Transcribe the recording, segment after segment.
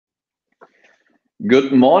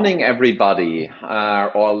Good morning, everybody,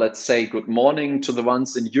 or let's say good morning to the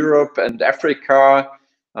ones in Europe and Africa.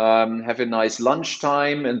 Have a nice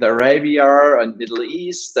lunchtime in the Arabia and Middle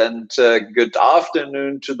East, and good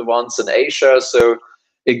afternoon to the ones in Asia. So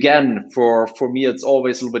again, for me, it's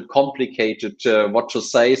always a little bit complicated what to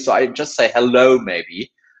say. So I just say hello,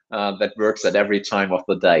 maybe. That works at every time of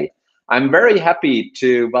the day. I'm very happy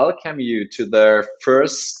to welcome you to the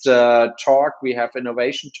first talk we have,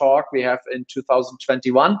 Innovation Talk, we have in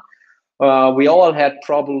 2021. We all had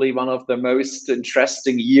probably one of the most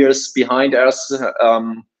interesting years behind us.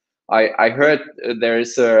 I heard there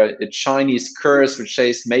is a Chinese curse which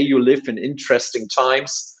says, may you live in interesting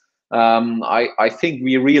times. I think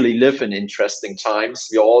we really live in interesting times.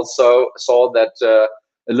 We also saw that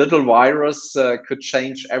a little virus could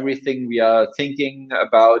change everything we are thinking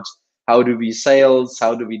about. How do we sales?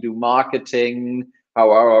 How do we do marketing? How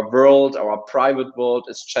our world, our private world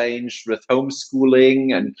is changed with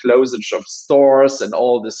homeschooling and closage of stores and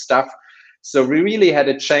all this stuff. So we really had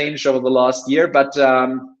a change over the last year. But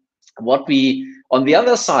on the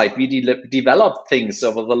other side, we developed things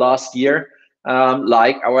over the last year,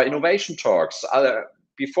 like our innovation talks.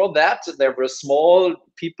 Before that, there were small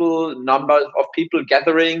number of people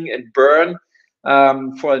gathering in Bern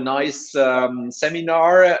for a nice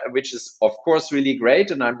seminar, which is of course really great,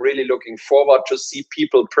 and I'm really looking forward to see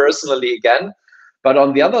people personally again. But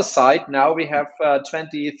on the other side, now we have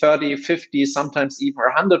 20, 30, 50, sometimes even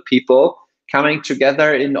 100 people coming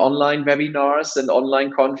together in online webinars and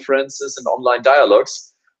online conferences and online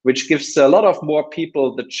dialogues, which gives a lot of more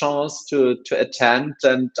people the chance to attend,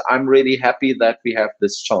 and I'm really happy that we have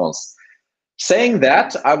this chance. Saying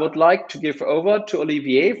that, I would like to give over to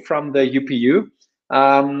Olivier from the UPU,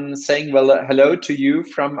 saying hello to you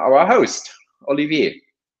from our host, Olivier.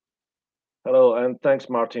 Hello, and thanks,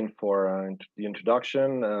 Martin, for the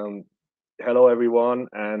introduction. Hello, everyone,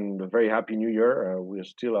 and a very happy New Year. We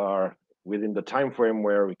still are within the time frame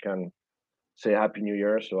where we can say Happy New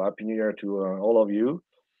Year. So Happy New Year to all of you.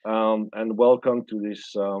 And welcome to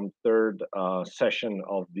this third session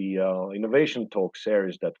of the Innovation Talk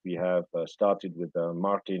series that we have started with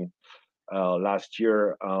Martin last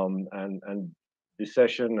year. And this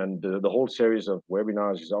session and the whole series of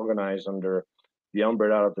webinars is organized under the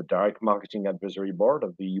umbrella of the Direct Marketing Advisory Board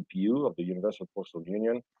of the UPU, of the Universal Postal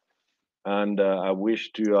Union. And I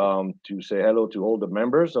wish to say hello to all the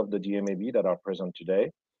members of the DMAB that are present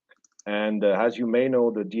today. And as you may know,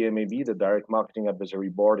 the DMAB, the Direct Marketing Advisory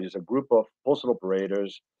Board, is a group of postal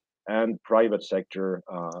operators and private sector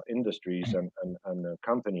industries and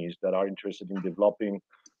companies that are interested in developing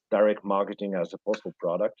direct marketing as a postal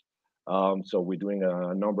product. So we're doing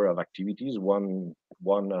a number of activities. One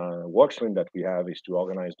work stream that we have is to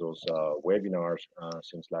organize those webinars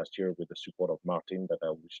since last year with the support of Martin, that I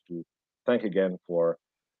wish to thank again for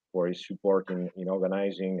his support in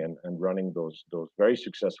organizing and running those very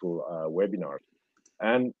successful webinars.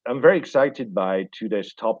 And I'm very excited by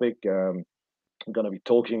today's topic. I'm going to be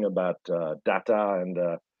talking about data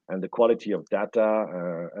and the quality of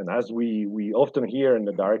data. And as we often hear in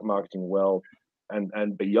the direct marketing world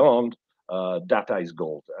and beyond, data is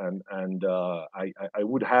gold. And I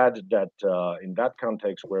would add that in that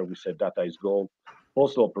context where we say data is gold,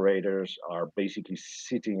 postal operators are basically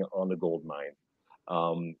sitting on the gold mine.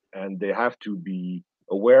 And they have to be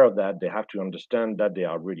aware of that. They have to understand that they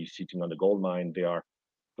are really sitting on the gold mine. They are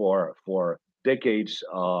for decades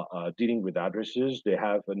dealing with addresses. They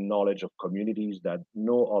have a knowledge of communities that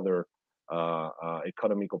no other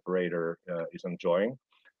economic operator is enjoying.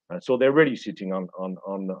 And so they're really sitting on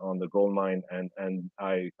the gold mine. And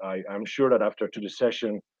I'm sure that after today's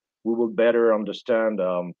session, we will better understand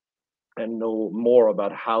and know more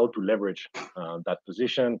about how to leverage that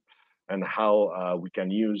position and how we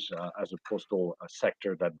can use as a postal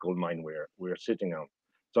sector that gold mine we're sitting on.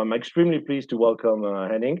 So I'm extremely pleased to welcome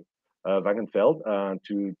Henning Wagenfeld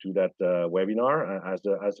to that webinar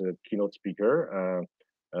as a keynote speaker.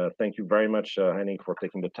 Thank you very much, Henning, for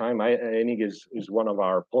taking the time. Henning is one of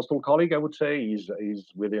our postal colleagues, I would say. He's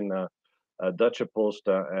within Deutsche Post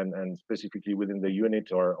and specifically within the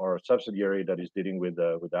unit or subsidiary that is dealing with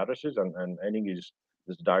addresses. And Henning is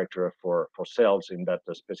the director for sales in that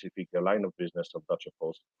specific line of business of Deutsche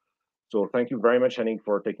Post. So thank you very much, Henning,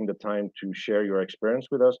 for taking the time to share your experience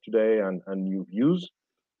with us today and new views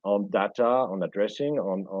on data, on addressing,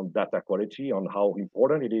 on data quality, on how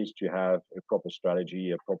important it is to have a proper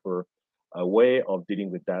strategy, a proper way of dealing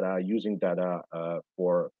with data, using data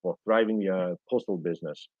for thriving your postal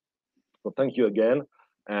business. So thank you again.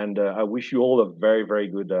 And I wish you all a very, very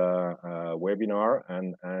good webinar,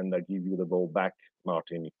 and I give you the ball back,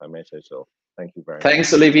 Martin, if I may say so. Thank you very much.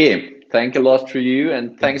 Thanks, Olivier. Thank a lot to you,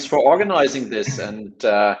 and thanks for organizing this and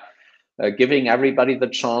giving everybody the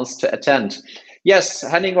chance to attend. Yes,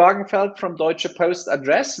 Henning Wagenfeld from Deutsche Post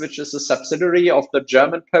Address, which is a subsidiary of the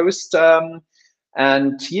German Post,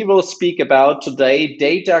 and he will speak about today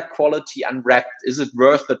data quality unwrapped. Is it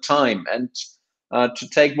worth the time? And to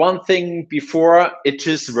take one thing before, it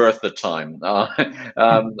is worth the time.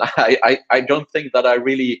 I don't think that I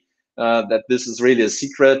really that this is really a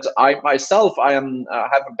secret. I myself, I am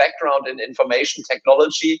have a background in information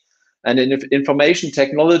technology, and in information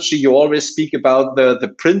technology, you always speak about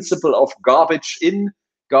the principle of garbage in,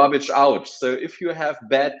 garbage out. So if you have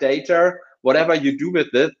bad data, whatever you do with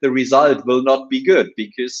it, the result will not be good,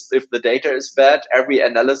 because if the data is bad, every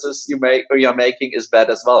analysis you make or you're making is bad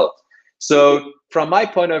as well. So from my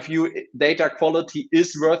point of view, data quality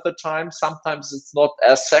is worth the time. Sometimes it's not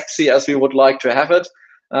as sexy as we would like to have it,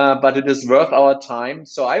 but it is worth our time.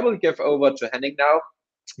 So I will give over to Henning now.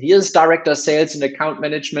 He is Director Sales and Account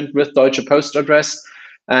Management with Deutsche Post Address,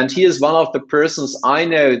 and he is one of the persons I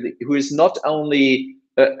know who is not only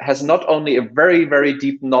has not only a very, very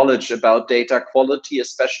deep knowledge about data quality,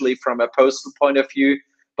 especially from a postal point of view,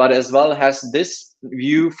 but as well has this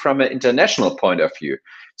view from an international point of view.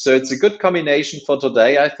 So it's a good combination for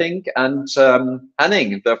today, I think. And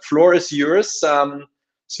Henning, the floor is yours.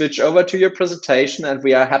 Switch over to your presentation, and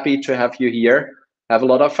we are happy to have you here. Have a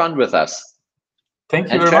lot of fun with us. Thank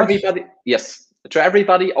you very much. Everybody, yes, to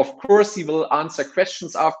everybody, of course, he will answer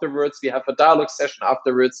questions afterwards. We have a dialogue session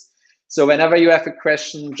afterwards. So whenever you have a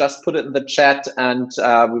question, just put it in the chat, and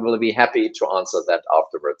we will be happy to answer that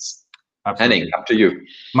afterwards. Absolutely. Henning, up to you.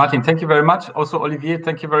 Martin, thank you very much. Also, Olivier,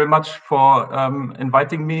 thank you very much for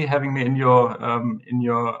inviting me, having me in your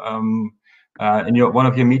one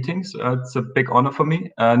of your meetings. It's a big honor for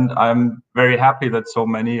me, and I'm very happy that so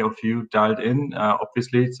many of you dialed in.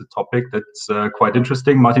 Obviously, it's a topic that's quite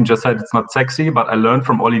interesting. Martin just said it's not sexy, but I learned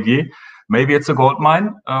from Olivier. Maybe it's a gold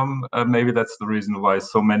mine. Maybe that's the reason why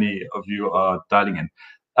so many of you are dialing in.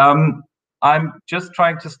 I'm just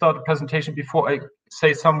trying to start a presentation before I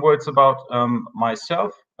say some words about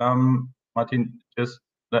myself. Martin, just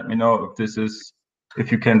let me know if this is,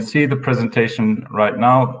 if you can see the presentation right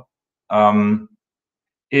now.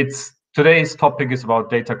 Today's topic is about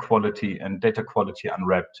data quality and data quality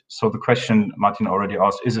unwrapped. So the question Martin already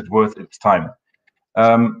asked, is it worth its time?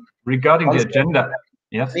 Regarding the agenda,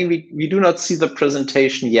 yes. I mean, we do not see the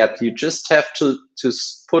presentation yet. You just have to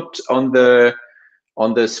put on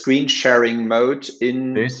the screen sharing mode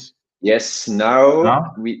in this. Yes,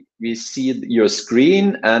 now we see your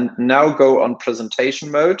screen, and now go on presentation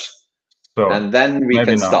mode, so and then we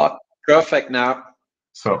can start. Perfect now.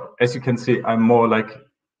 So as you can see, I'm more like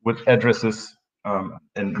with addresses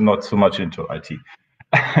and not so much into IT.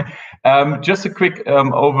 Just a quick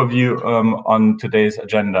overview on today's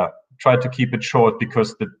agenda. Try to keep it short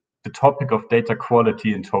because the topic of data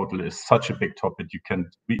quality in total is such a big topic.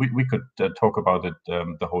 We could talk about it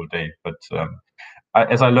the whole day, but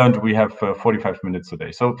as I learned, we have 45 minutes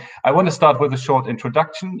today. So I want to start with a short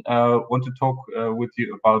introduction. Want to talk with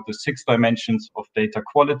you about the 6 dimensions of data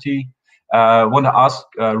quality. Want to ask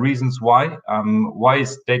reasons why. Why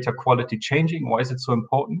is data quality changing? Why is it so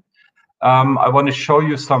important? I want to show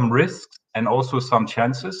you some risks and also some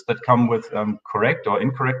chances that come with correct or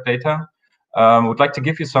incorrect data. Would like to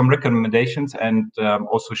give you some recommendations and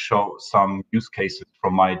also show some use cases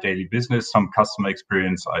from my daily business, some customer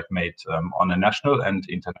experience I've made on a national and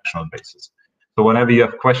international basis. So whenever you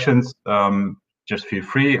have questions, just feel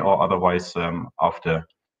free, or otherwise after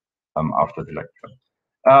the lecture.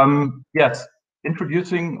 Yes,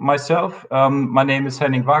 introducing myself. My name is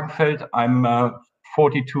Henning Wagenfeld. I'm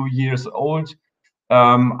 42 years old.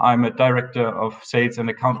 I'm a director of sales and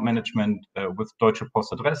account management with Deutsche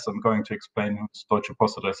Post Address. I'm going to explain Deutsche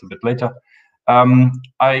Post Address a bit later.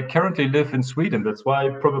 I currently live in Sweden. That's why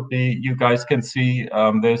probably you guys can see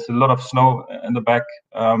there's a lot of snow in the back.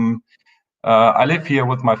 I live here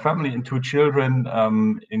with my family and 2 children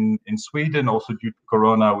in Sweden. Also due to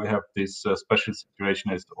Corona, we have this special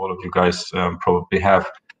situation, as all of you guys probably have.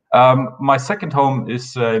 My second home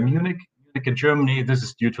is Munich in Germany. This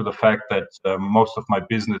is due to the fact that most of my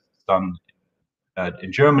business is done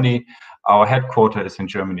in Germany. Our headquarters is in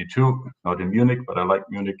Germany too, not in Munich, but I like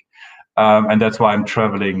Munich. And that's why I'm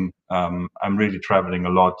traveling. I'm really traveling a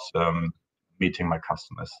lot, meeting my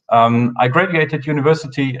customers. I graduated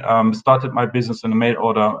university, started my business in a mail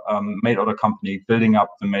order company, building up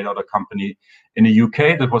the mail order company in the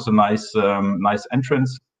UK. That was a nice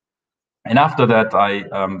entrance. And after that, I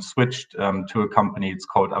switched to a company. It's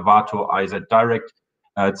called Avato IZ Direct.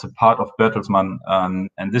 It's a part of Bertelsmann,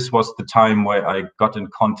 and this was the time where I got in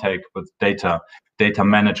contact with data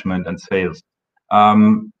management and sales.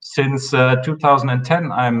 Since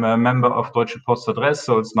 2010, I'm a member of Deutsche Post Adresse,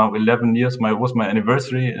 so it's now 11 years. Was my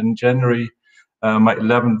anniversary in January. My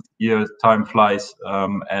 11th year, time flies,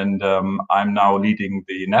 and I'm now leading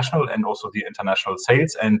the national and also the international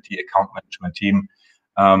sales and the account management team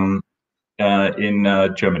in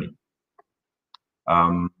Germany.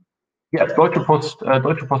 Yes, Deutsche Post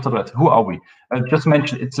Adresse. Who are we? Just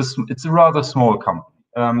mentioned, it's a rather small company.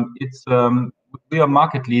 We are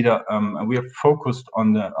market leader, and we are focused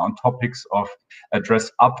on topics of address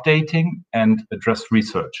updating and address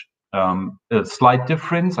research. A slight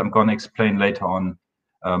difference. I'm going to explain later on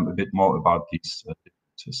a bit more about these.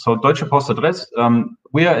 So Deutsche Post Adresse,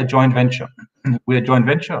 we are a joint venture. We are a joint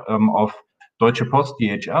venture of Deutsche Post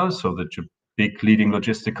DHL, so the big leading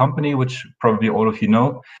logistic company, which probably all of you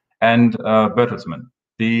know, and Bertelsmann.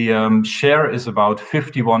 The share is about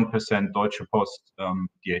 51% Deutsche Post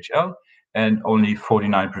DHL and only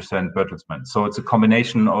 49% Bertelsmann. So it's a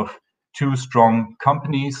combination of two strong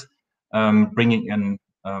companies bringing in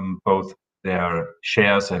both their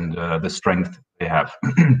shares and the strength they have.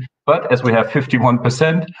 But as we have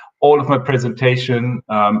 51%, all of my presentation,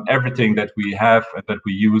 everything that we have and that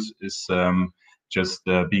we use is just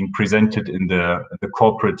being presented in the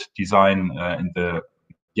corporate design in the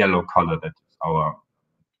yellow color. That is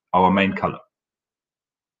our main color.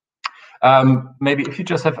 Maybe if you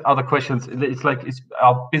just have other questions, it's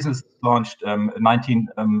our business launched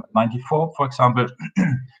 1994, for example.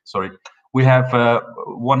 Sorry. We have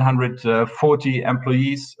 140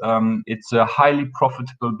 employees. It's a highly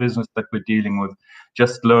profitable business that we're dealing with.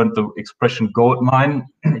 Just learned the expression gold mine.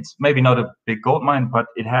 It's maybe not a big gold mine, but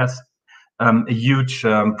it has a huge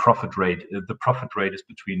profit rate. The profit rate is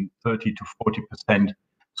between 30 to 40%.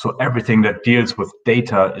 So everything that deals with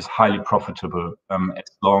data is highly profitable as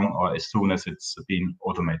long or as soon as it's been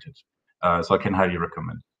automated. So I can highly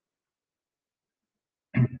recommend.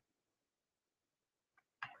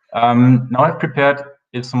 Now I've prepared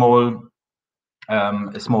a small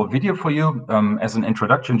video for you as an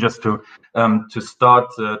introduction, just to start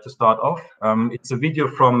off. It's a video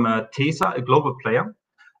from TESA, a global player,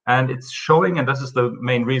 and it's showing, and this is the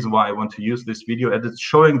main reason why I want to use this video, and it's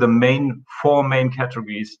showing the four main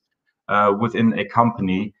categories within a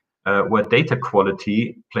company where data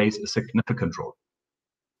quality plays a significant role.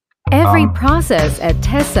 Every process at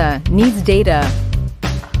TESA needs data.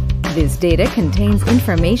 This data contains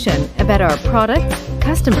information about our products,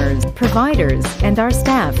 customers, providers, and our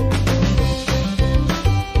staff,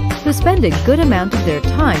 who spend a good amount of their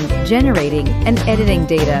time generating and editing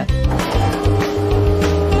data.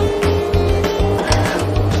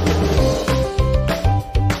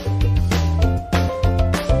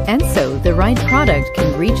 And so the right product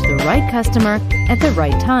can reach the right customer at the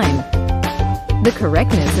right time. The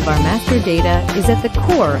correctness of our master data is at the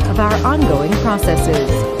core of our ongoing processes.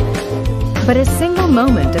 But a single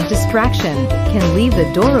moment of distraction can leave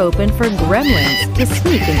the door open for gremlins to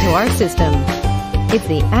sneak into our system. If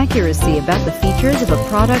the accuracy about the features of a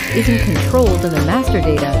product isn't controlled in the master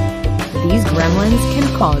data, these gremlins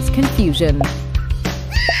can cause confusion.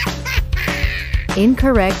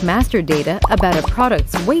 Incorrect master data about a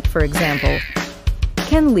product's weight, for example,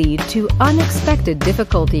 can lead to unexpected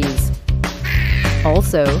difficulties.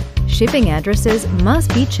 Also, shipping addresses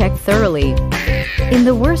must be checked thoroughly. In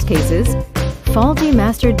the worst cases, faulty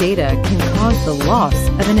master data can cause the loss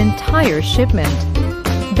of an entire shipment.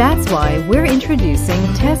 That's why we're introducing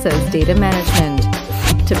TESA's data management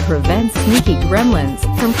to prevent sneaky gremlins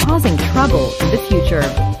from causing trouble in the future.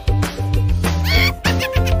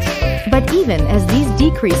 But even as these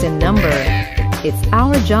decrease in number, it's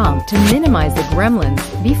our job to minimize the gremlins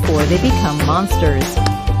before they become monsters.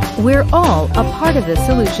 We're all a part of the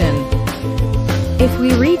solution. If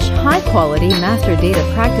we reach high-quality master data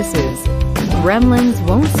practices, gremlins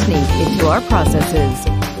won't sneak into our processes.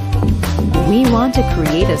 We want to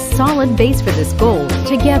create a solid base for this goal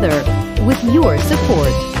together with your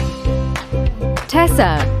support.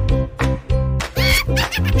 TESA.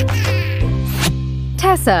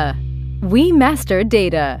 TESA. We master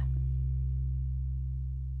data.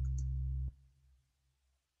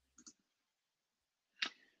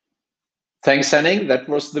 Thanks, Henning. That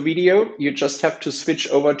was the video. You just have to switch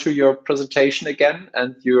over to your presentation again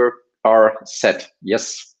and you are set.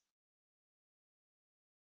 Yes.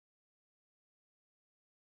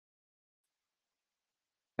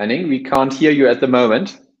 Henning, we can't hear you at the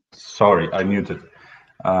moment. Sorry, I muted.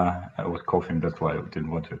 I was coughing, that's why I didn't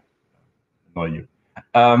want to annoy you.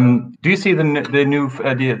 Do you see the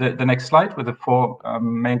next slide with the four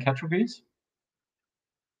main categories?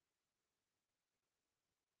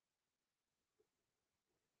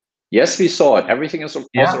 Yes, we saw it. Everything is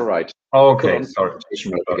Yeah? all right. Okay, sorry.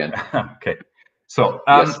 Again. Okay. So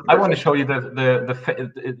Yes, I want to show you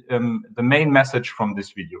the main message from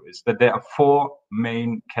this video is that there are 4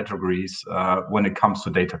 main categories when it comes to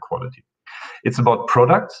data quality. It's about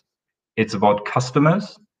products, it's about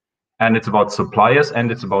customers, and it's about suppliers, and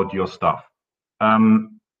it's about your staff.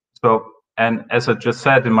 And as I just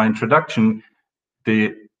said in my introduction,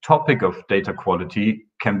 the topic of data quality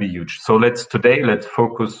can be huge. So today let's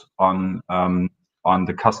focus on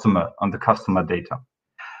the customer data.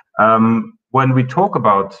 When we talk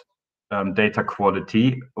about data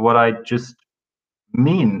quality, what I just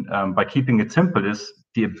mean by keeping it simple is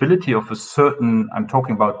the ability of I'm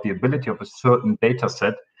talking about the ability of a certain data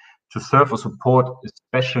set to serve or support a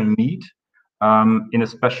special need in a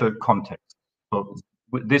special context. So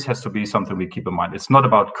this has to be something we keep in mind. It's not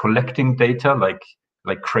about collecting data like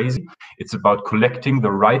crazy. It's about collecting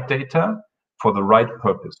the right data for the right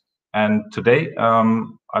purpose. And today,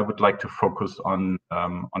 I would like to focus on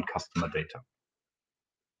customer data.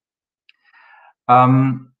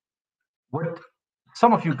 What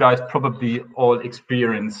some of you guys probably all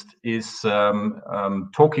experienced is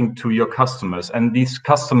talking to your customers, and these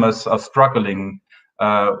customers are struggling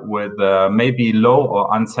with maybe low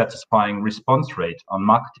or unsatisfying response rate on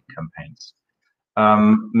marketing campaigns.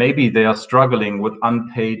 Maybe they are struggling with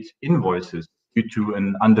unpaid invoices due to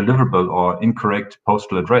an undeliverable or incorrect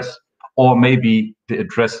postal address, or maybe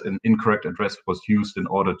an incorrect address was used in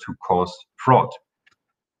order to cause fraud.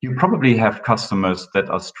 You probably have customers that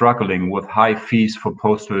are struggling with high fees for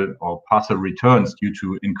postal or parcel returns due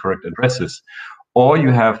to incorrect addresses, or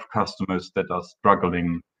you have customers that are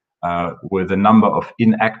struggling with a number of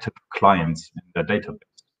inactive clients in their database.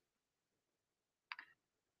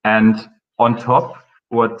 And on top,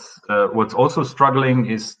 what's also struggling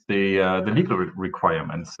is the legal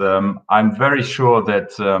requirements. I'm very sure that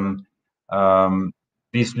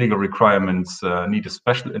these legal requirements need a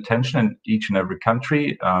special attention in each and every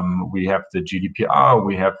country. We have the GDPR,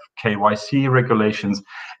 we have KYC regulations,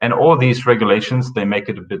 and all these regulations, they make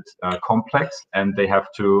it a bit complex, and they have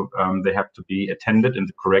to be attended in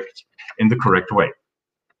the correct way.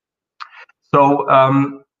 So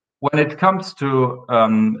when it comes to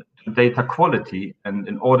data quality, and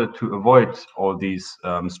in order to avoid all these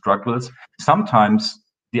struggles, sometimes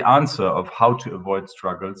the answer of how to avoid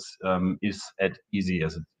struggles is as easy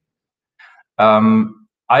as it.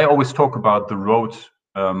 I always talk about the road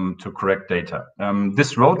to correct data.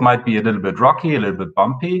 This road might be a little bit rocky, a little bit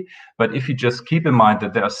bumpy, but if you just keep in mind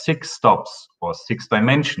that there are 6 stops or 6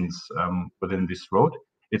 dimensions within this road,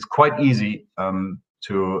 it's quite easy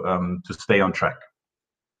to stay on track.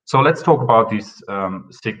 So let's talk about these the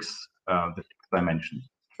 6 dimensions.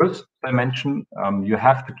 First dimension, you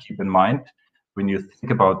have to keep in mind when you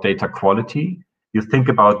think about data quality, you think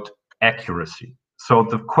about accuracy. So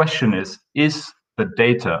the question is the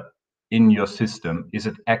data in your system, is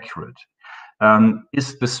it accurate?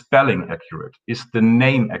 Is the spelling accurate? Is the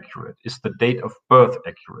name accurate? Is the date of birth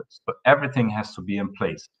accurate? So everything has to be in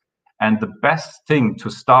place. And the best thing to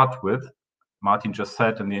start with, Martin just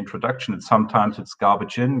said in the introduction, sometimes it's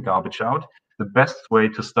garbage in, garbage out. The best way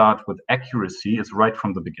to start with accuracy is right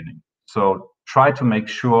from the beginning. So try to make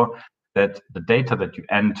sure that the data that you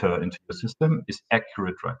enter into the system is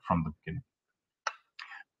accurate right from the beginning.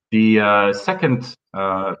 The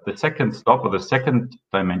second stop, or the second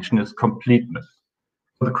dimension, is completeness.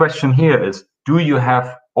 So the question here is, do you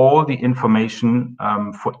have all the information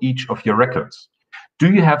for each of your records?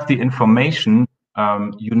 Do you have the information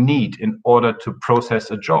you need in order to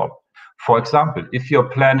process a job? For example, if you're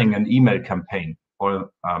planning an email campaign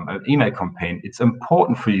it's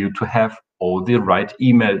important for you to have all the right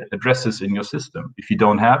email addresses in your system. If you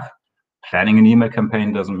don't have, planning an email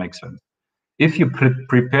campaign doesn't make sense. If you're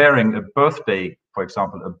preparing a birthday, for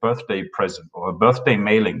example, a birthday present or a birthday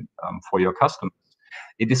mailing for your customers,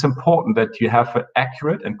 it is important that you have an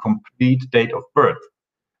accurate and complete date of birth.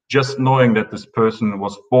 Just knowing that this person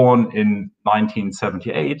was born in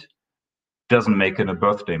 1978 doesn't make it a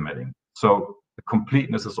birthday mailing. So the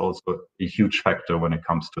completeness is also a huge factor when it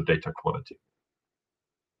comes to data quality.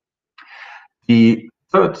 The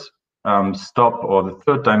third stop, or the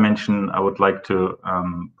third dimension I would like to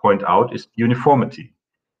point out, is uniformity.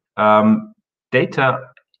 Data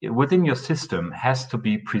within your system has to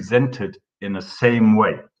be presented in the same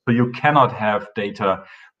way. So you cannot have data,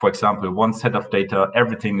 for example, one set of data,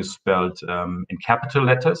 everything is spelled in capital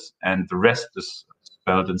letters and the rest is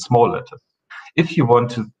spelled in small letters. If you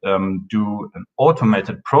want to do an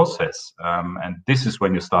automated process, and this is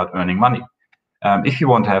when you start earning money, if you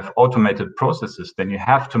want to have automated processes, then you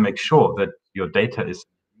have to make sure that your data is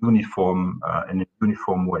uniform in a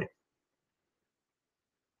uniform way.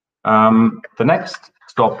 The next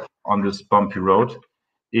stop on this bumpy road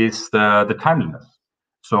is the timeliness.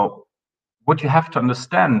 So what you have to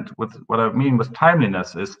understand with what I mean with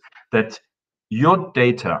timeliness is that your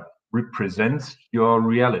data represents your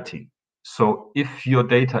reality. So if your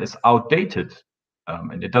data is outdated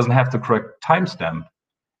and it doesn't have the correct timestamp,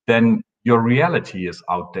 then your reality is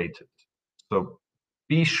outdated. So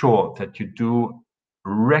be sure that you do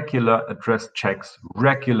regular address checks,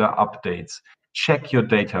 regular updates, check your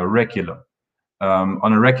data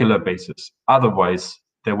on a regular basis. Otherwise,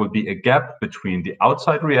 there will be a gap between the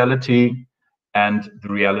outside reality and the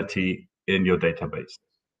reality in your database.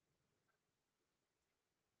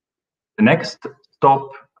 The next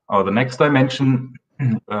stop or the next dimension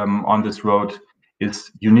on this road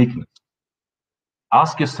is uniqueness.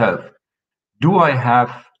 Ask yourself, do I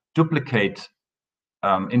have duplicate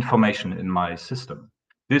information in my system?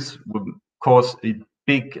 This will cause a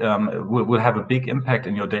big, will have a big impact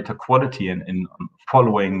in your data quality and in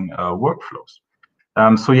following workflows.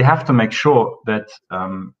 So you have to make sure that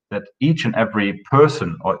that each and every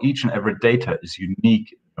person or each and every data is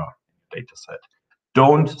unique in your data set.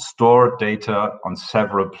 Don't store data on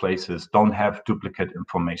several places. Don't have duplicate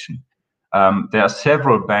information. There are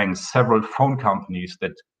several banks, several phone companies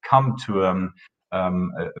that come to a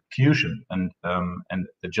fusion and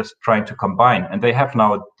they're just trying to combine. And they have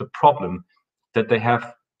now the problem that they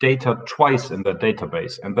have data twice in their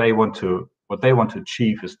database, and what they want to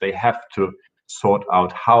achieve is they have to sort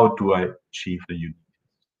out how do I achieve the unique.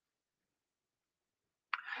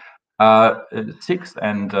 Sixth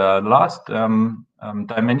and last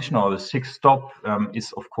dimension, or the sixth stop,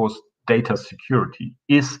 is of course data security.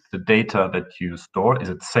 Is the data that you store, is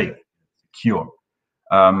it safe, secure?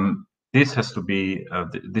 This has to be,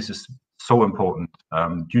 this is so important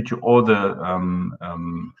due to all the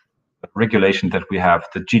regulation that we have,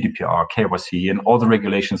 the GDPR, KYC, and all the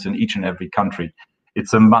regulations in each and every country.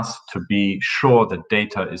 It's a must to be sure that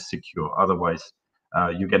data is secure. Otherwise,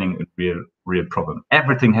 you're getting a real problem.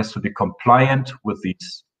 Everything has to be compliant with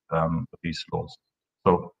these laws.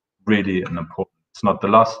 So really an important. It's not the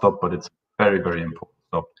last stop, but it's very, very important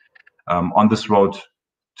stop on this road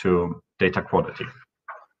to data quality.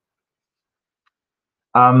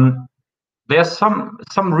 There are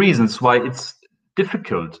some reasons why it's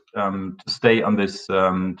difficult to stay on this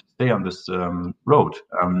road,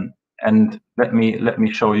 and let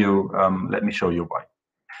me show you why.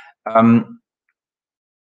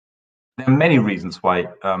 There are many reasons why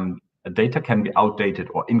data can be outdated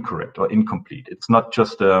or incorrect or incomplete. It's not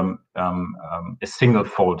just a single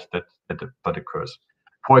fault that occurs.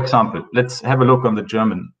 For example, let's have a look on the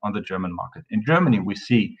German market. In Germany, we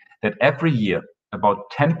see that every year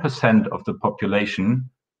about 10% of the population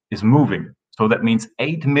is moving. So that means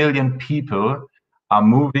 8 million people are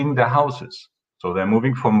moving their houses. So they're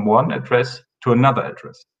moving from one address to another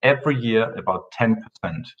address. Every year, about 10%.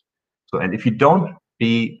 So, and if you don't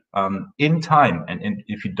be in time, and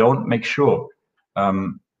if you don't make sure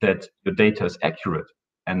that your data is accurate,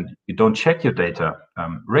 and you don't check your data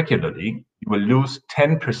regularly, you will lose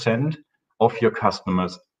 10% of your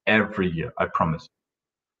customers every year, I promise.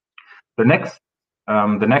 The next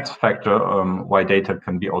factor why data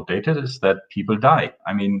can be outdated is that people die.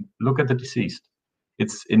 I mean, look at the deceased.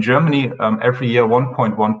 It's in Germany, every year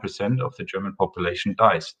 1.1% of the German population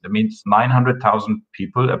dies. That means 900,000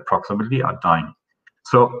 people approximately are dying.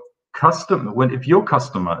 So if your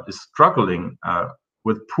customer is struggling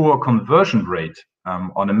with poor conversion rate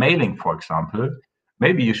on a mailing, for example,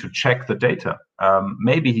 maybe you should check the data.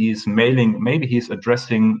 Maybe he's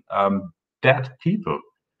addressing dead people,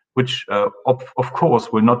 which of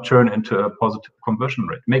course will not turn into a positive conversion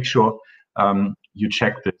rate. Make sure you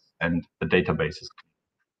check this and the database is clean.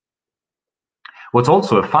 What's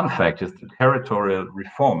also a fun fact is the territorial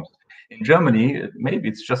reforms. In Germany, maybe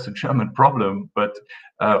it's just a German problem, but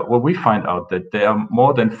what we find out that there are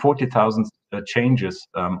more than 40,000 changes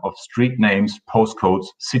of street names, postcodes,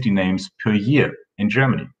 city names per year in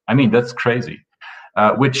Germany. I mean, that's crazy.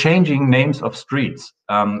 We're changing names of streets.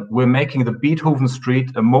 We're making the Beethoven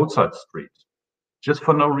Street a Mozart Street, just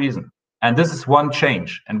for no reason. And this is one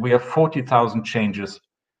change, and we have 40,000 changes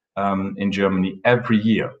in Germany every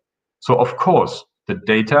year. So of course, the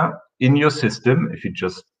data in your system, if you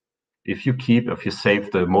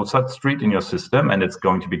save the Mozart Street in your system and it's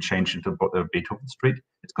going to be changed into Beethoven Street,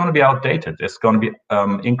 it's going to be outdated. It's going to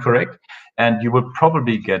be incorrect, and you will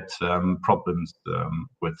probably get problems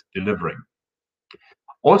with delivering.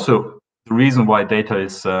 Also, the reason why data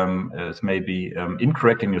is maybe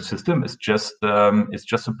incorrect in your system is just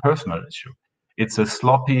a personal issue. It's a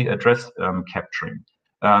sloppy address capturing.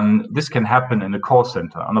 This can happen in a call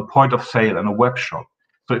center, on a point of sale, in a web shop.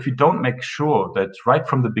 So if you don't make sure that right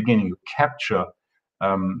from the beginning you capture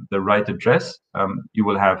the right address, you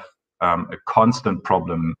will have a constant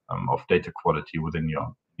problem of data quality within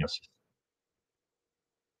your system.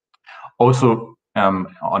 Also,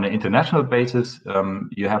 on an international basis,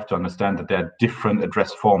 you have to understand that there are different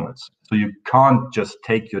address formats. So you can't just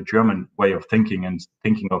take your German way of thinking and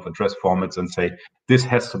thinking of address formats and say, this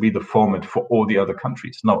has to be the format for all the other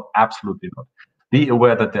countries. No, absolutely not. Be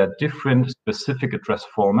aware that there are different specific address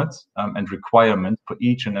formats and requirements for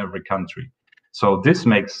each and every country. So this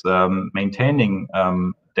makes maintaining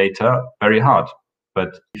data very hard.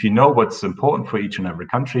 But if you know what's important for each and every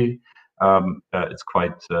country, it's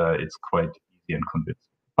quite easy and convincing.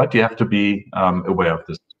 But you have to be aware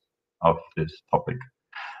of this topic.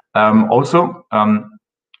 Also,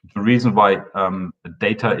 the reason why the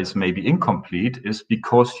data is maybe incomplete is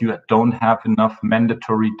because you don't have enough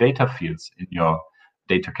mandatory data fields in your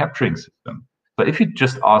data capturing system. So if you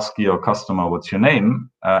just ask your customer what's your name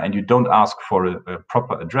and you don't ask for a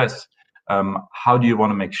proper address, how do you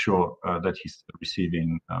want to make sure that he's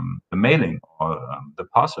receiving the mailing or the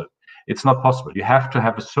parcel? It's not possible. You have to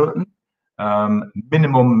have a certain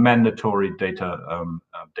minimum mandatory data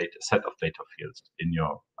set of data fields in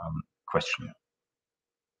your questionnaire.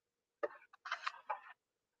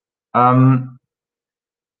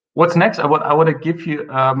 What's next? I want to give you,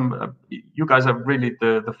 you guys are really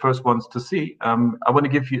the first ones to see. I want to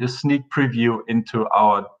give you a sneak preview into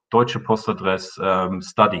our Deutsche Postadress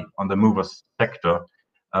study on the movers sector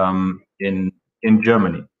in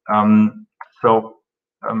Germany. As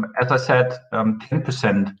I said,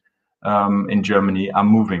 10% in Germany are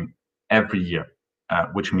moving every year,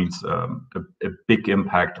 which means a big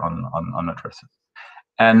impact on addresses.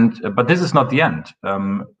 But this is not the end.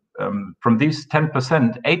 From these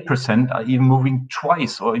 10%, 8% are even moving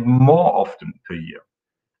twice or even more often per year.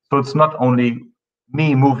 So it's not only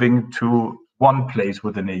me moving to one place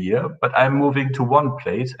within a year, but I'm moving to one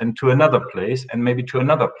place and to another place and maybe to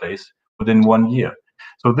another place within 1 year.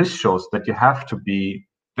 So this shows that you have to be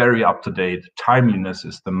very up to date. Timeliness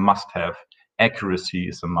is the must-have. Accuracy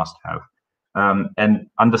is a must-have. And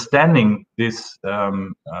understanding this,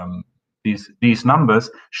 these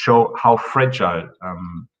numbers show how fragile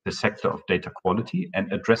the sector of data quality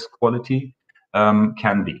and address quality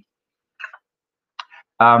can be.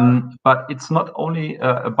 But it's not only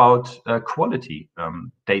about quality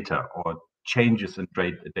data or changes in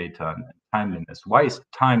data and timeliness. Why is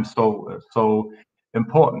time so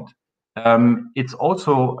important? It's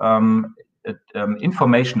also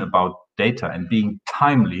information about data and being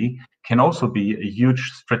timely can also be a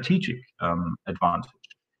huge strategic advantage.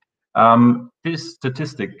 This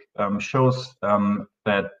statistic shows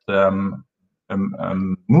that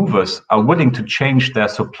movers are willing to change their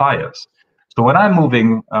suppliers. So when I'm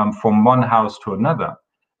moving from one house to another,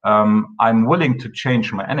 I'm willing to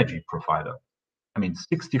change my energy provider. I mean,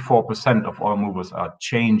 64% of all movers are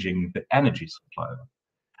changing the energy supplier.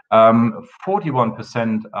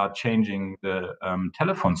 41% are changing the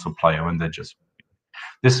telephone supplier when they're just moving.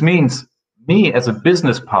 This means me as a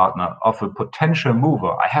business partner of a potential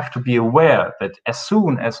mover, I have to be aware that as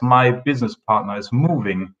soon as my business partner is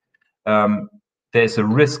moving, there's a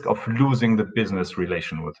risk of losing the business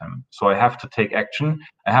relation with him. So I have to take action.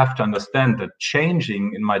 I have to understand that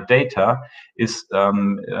changing in my data is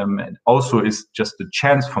also is just a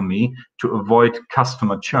chance for me to avoid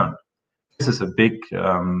customer churn. This is a big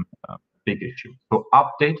issue. So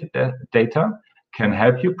updated data can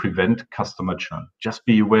help you prevent customer churn. Just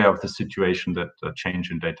be aware of the situation that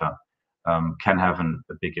change in data can have a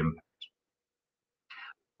big impact.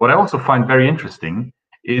 What I also find very interesting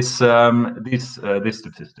is these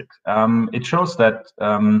statistics. It shows that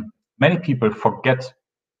many people forget,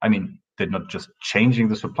 I mean, they're not just changing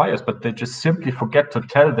the suppliers, but they just simply forget to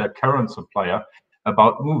tell their current supplier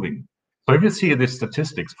about moving. So if you see the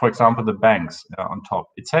statistics, for example, the banks on top,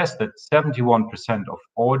 it says that 71% of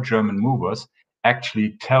all German movers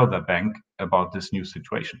actually tell their bank about this new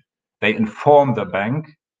situation. They inform the bank,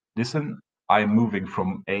 listen, I'm moving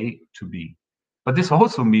from A to B. But this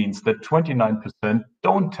also means that 29%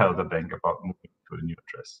 don't tell the bank about moving to a new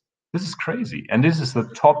address. This is crazy. And this is the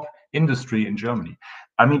top industry in Germany.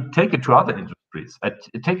 I mean, take it to other industries.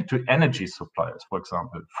 Take it to energy suppliers, for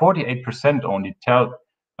example. 48% only tell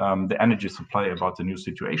the energy supplier about the new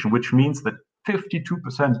situation, which means that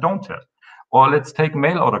 52% don't tell. Or let's take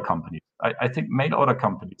mail order companies. I think mail order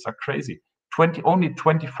companies are crazy. Only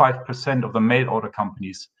 25% of the mail order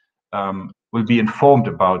companies will be informed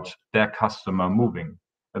about their customer moving.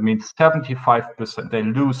 That means 75%, they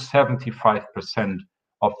lose 75%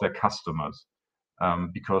 of their customers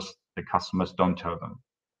because the customers don't tell them.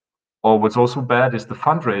 Or what's also bad is the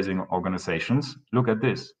fundraising organizations. Look at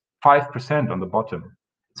this, 5% on the bottom.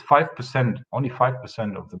 It's 5%, only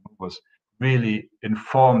 5% of the movers really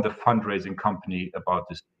inform the fundraising company about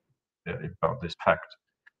this fact.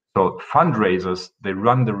 So fundraisers, they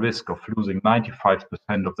run the risk of losing 95%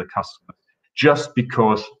 of the customers just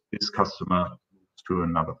because this customer moves to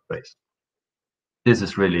another place. This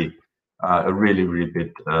is really a really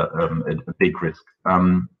big risk.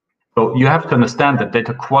 So you have to understand that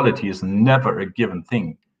data quality is never a given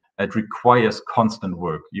thing. It requires constant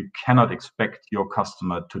work. You cannot expect your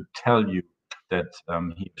customer to tell you that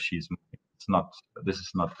he or she is moving. It's not. This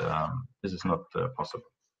is not possible.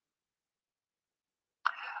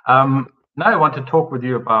 Now I want to talk with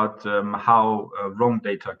you about how wrong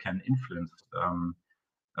data can influence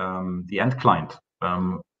the end client.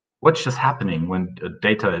 What's just happening when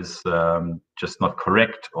data is just not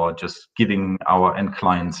correct or just giving our end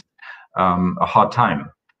clients a hard time?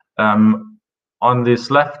 On this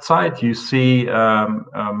left side, you see,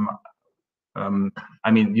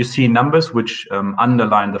 you see numbers which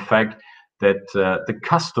underline the fact that the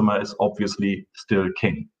customer is obviously still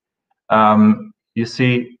king. You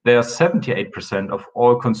see, there are 78% of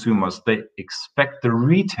all consumers, they expect the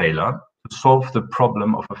retailer to solve the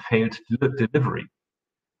problem of a failed delivery.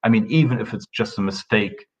 I mean, even if it's just a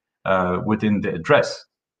mistake within the address.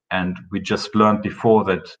 And we just learned before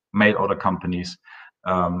that mail order companies,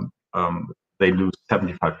 they lose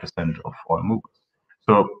 75% of all movers.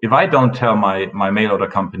 So if I don't tell my mail order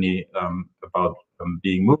company about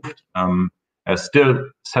being moved, still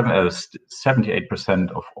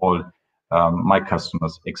 78% of all my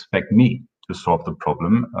customers expect me to solve the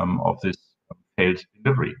problem of this failed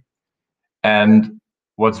delivery. And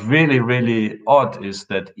what's really odd is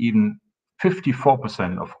that even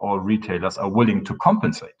 54% of all retailers are willing to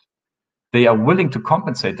compensate. They are willing to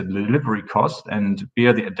compensate the delivery cost and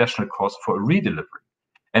bear the additional cost for a redelivery.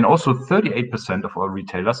 And also 38% of all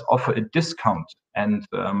retailers offer a discount and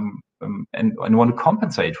want to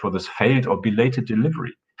compensate for this failed or belated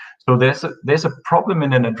delivery. So there's a problem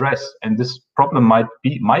in an address, and this problem might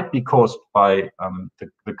be caused by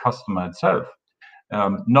the customer itself,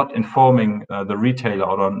 not informing the retailer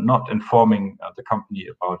or not informing the company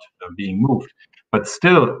about being moved. But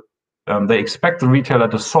still, they expect the retailer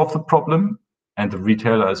to solve the problem, and the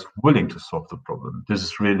retailer is willing to solve the problem. This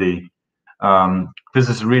is really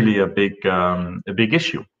a big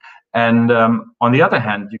issue. And on the other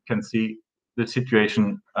hand, you can see the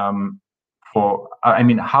situation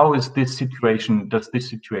how is this situation? Does this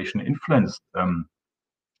situation influence the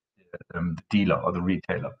dealer or the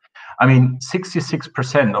retailer? I mean,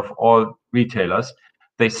 66% of all retailers,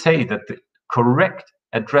 they say that the correct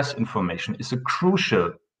address information is a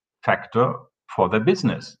crucial factor for their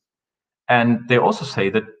business. And they also say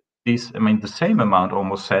that the same amount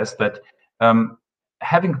almost says that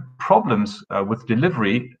having problems with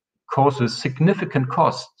delivery causes significant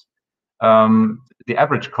costs. The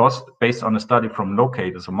average cost, based on a study from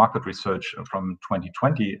Locate, is a market research from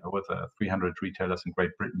 2020 with 300 retailers in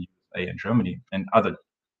Great Britain, USA, and Germany, and other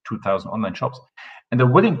 2,000 online shops. And they're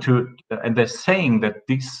willing to, and they're saying that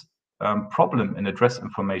this problem in address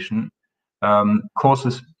information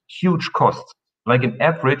causes huge costs, like an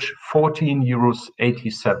average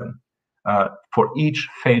 €14.87 for each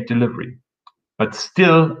failed delivery. But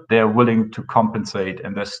still, they're willing to compensate,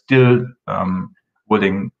 and they're still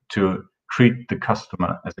willing to treat the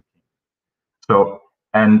customer as a king. So,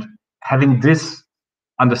 and having this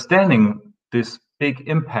understanding, this big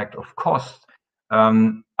impact of cost,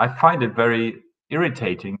 I find it very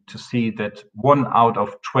irritating to see that 1 out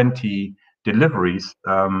of 20 deliveries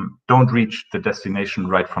don't reach the destination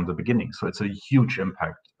right from the beginning. So it's a huge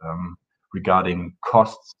impact regarding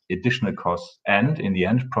costs, additional costs, and in the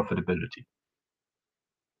end, profitability.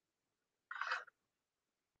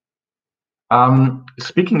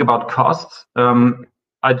 Speaking about costs,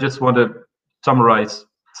 I just want to summarize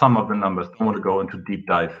some of the numbers. I don't want to go into deep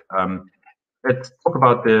dive. Let's talk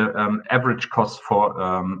about the average cost for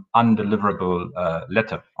undeliverable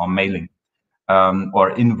letter or mailing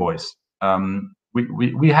or invoice.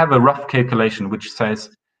 We have a rough calculation which says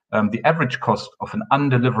the average cost of an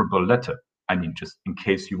undeliverable letter, I mean, just in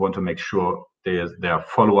case you want to make sure there are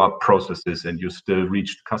follow-up processes and you still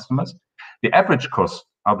reach the customers, the average costs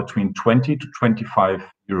are between 20 to 25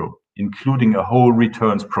 euro, including a whole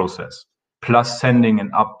returns process, plus sending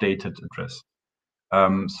an updated address.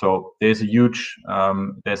 So there's a huge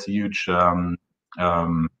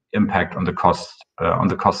impact on the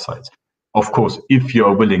cost side. Of course, if you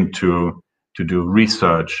are willing to do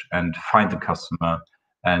research and find the customer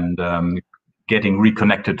and getting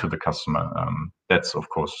reconnected to the customer, that's of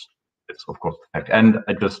course the fact. And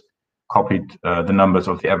I just copied the numbers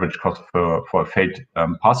of the average cost for a failed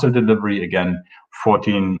parcel delivery. Again,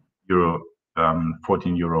 14 euro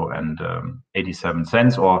and 87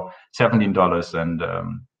 cents, or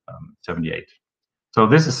 $17.78. So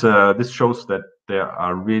this shows that there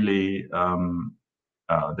are really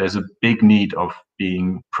there's a big need of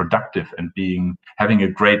being productive and having a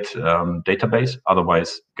great database.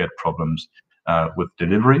 Otherwise, you get problems with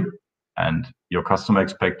delivery, and your customer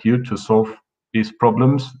expect you to solve these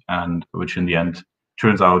problems, and which in the end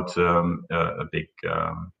turns out a big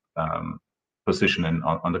position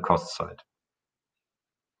on the cost side.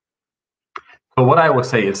 So what I would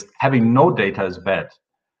say is having no data is bad,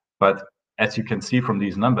 but as you can see from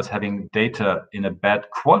these numbers, having data in a bad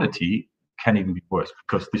quality can even be worse,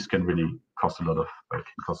 because this can really cost a lot of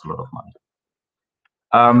money.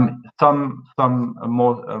 Some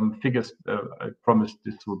more figures. I promise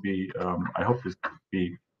this will be. I hope this will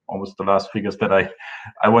be almost the last figures that I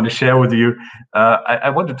want to share with you. I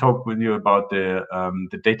want to talk with you about the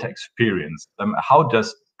data experience. How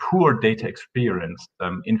does poor data experience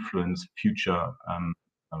influence future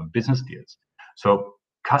business deals? So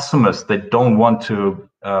customers, they don't want to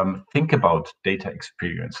think about data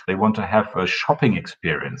experience. They want to have a shopping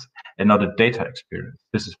experience and not a data experience.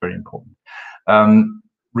 This is very important.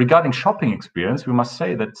 Regarding shopping experience, we must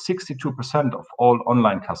say that 62% of all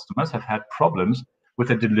online customers have had problems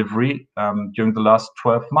with a delivery during the last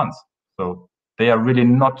 12 months. So they are really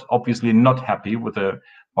obviously not happy with the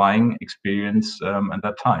buying experience at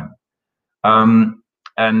that time.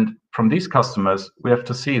 And from these customers, we have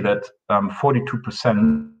to see that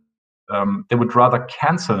 42% they would rather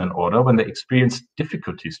cancel an order when they experience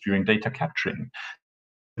difficulties during data capturing.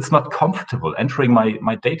 It's not comfortable entering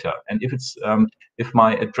my data, and if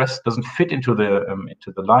my address doesn't fit into the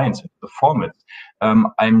lines, into the format,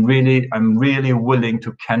 I'm really willing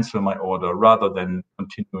to cancel my order rather than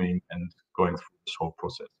continuing and going through this whole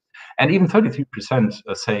process. And even 33%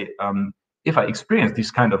 say, if I experience these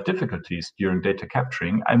kind of difficulties during data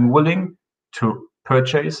capturing, I'm willing to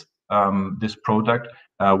purchase this product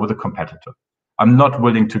with a competitor. I'm not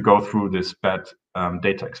willing to go through this bad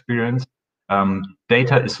data experience.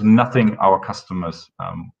 Data is nothing our customers,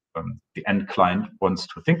 the end client, wants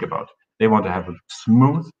to think about. They want to have a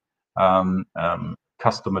smooth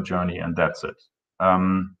customer journey, and that's it.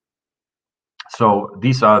 So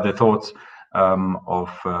these are the thoughts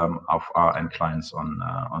of our end clients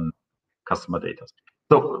on customer data.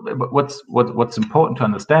 So what's important to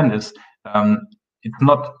understand is it's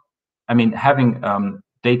not. I mean, having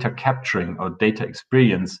data capturing or data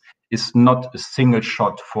experience is not a single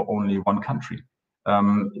shot for only one country.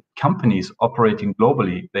 Companies operating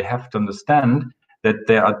globally, they have to understand that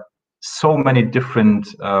there are so many different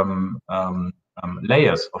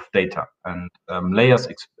layers of data and layers,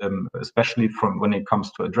 especially from when it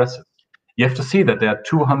comes to addresses. You have to see that there are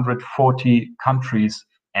 240 countries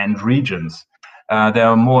and regions. There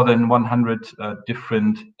are more than 100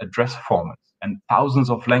 different address formats and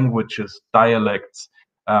thousands of languages, dialects,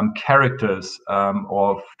 characters,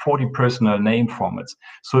 or 40 personal name formats.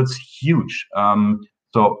 So it's huge.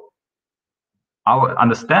 So our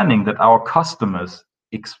understanding that our customers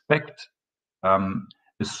expect a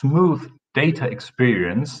smooth data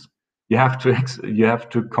experience, you have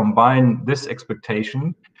to combine this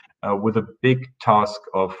expectation with a big task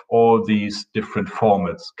of all these different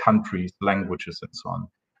formats, countries, languages, and so on.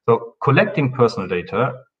 So collecting personal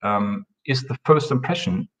data is the first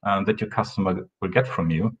impression that your customer will get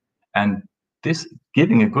from you, and this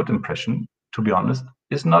giving a good impression, to be honest,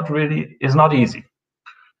 is not easy.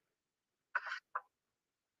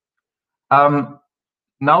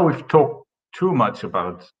 Now we've talked too much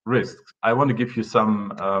about risks. I want to give you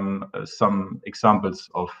some examples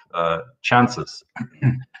of chances.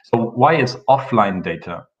 So why is offline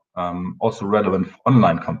data also relevant for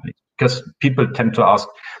online companies? Because people tend to ask,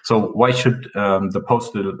 so why should the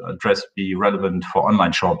postal address be relevant for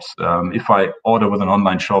online shops? If I order with an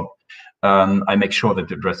online shop, I make sure that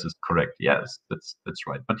the address is correct. Yes, that's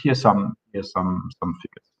right. But here's some figures.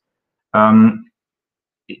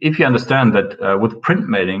 If you understand that with print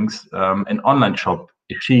mailings, an online shop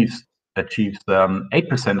achieves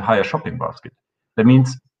 8% higher shopping basket. That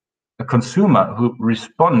means a consumer who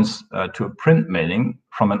responds to a print mailing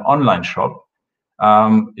from an online shop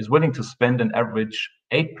is willing to spend an average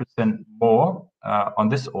 8% more on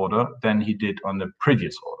this order than he did on the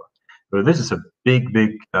previous order. So this is a big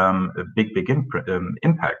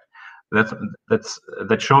impact.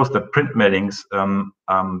 That shows that print mailings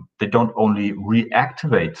they don't only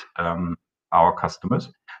reactivate our customers,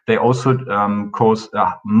 they also cause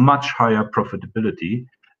a much higher profitability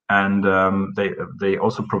and they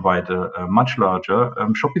also provide a much larger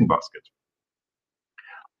shopping basket.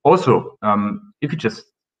 Also, if you just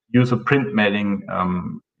use a print mailing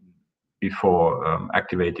before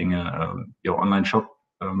activating your online shop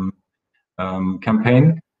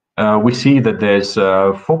campaign, we see that there's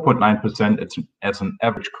 4.9% as an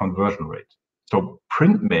average conversion rate. So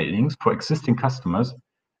print mailings for existing customers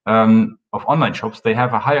of online shops, they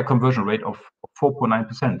have a higher conversion rate of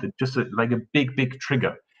 4.9%. It's just like a big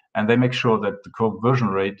trigger, and they make sure that the conversion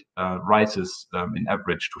rate rises in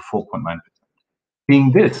average to 4.9%.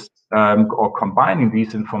 Being this or combining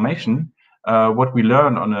these information, what we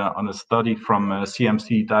learned on a study from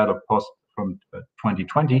CMC Dialog Post from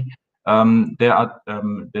 2020,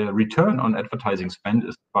 the return on advertising spend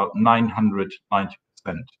is about 990%.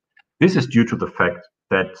 This is due to the fact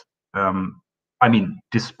that, I mean,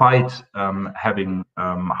 despite having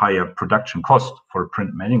higher production cost for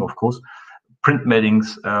print mailing, of course, print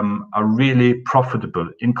mailings are really profitable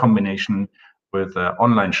in combination with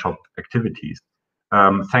online shop activities.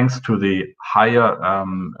 Thanks to the higher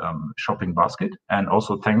shopping basket and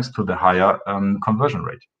also thanks to the higher conversion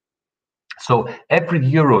rate. So every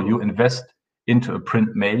euro you invest into a print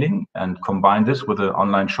mailing and combine this with an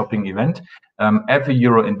online shopping event, every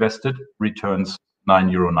euro invested returns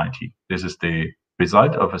 €9.90. This is the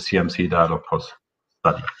result of a CMC Dialog Post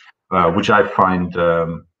study, which I find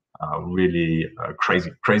really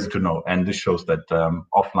crazy to know. And this shows that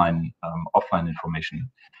offline information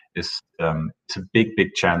is it's a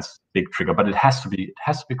big chance, big trigger, but it has to be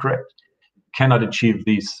correct. You cannot achieve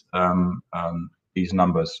these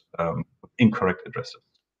numbers with incorrect addresses.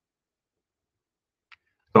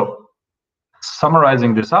 So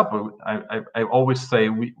summarizing this up, I always say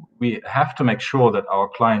we have to make sure that our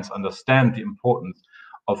clients understand the importance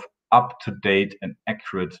of up-to-date and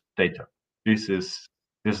accurate data. This is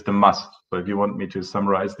the must. So if you want me to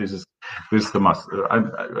summarize, this is the must.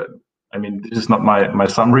 I mean, this is not my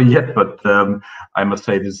summary yet, but I must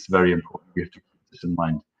say this is very important. We have to keep this in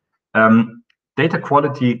mind. Data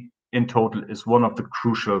quality in total is one of the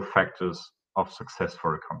crucial factors of success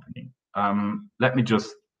for a company. Let me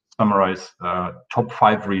just summarize top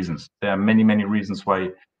 5 reasons. There are many reasons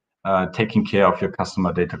why taking care of your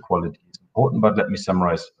customer data quality is important, but let me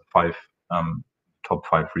summarize top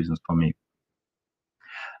 5 reasons for me.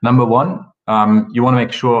 Number 1, you want to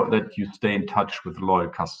make sure that you stay in touch with loyal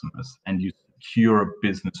customers and you secure a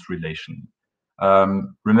business relation.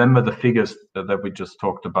 Remember the figures that we just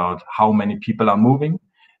talked about, how many people are moving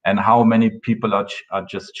and how many people are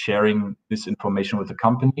just sharing this information with the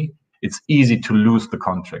company. It's easy to lose the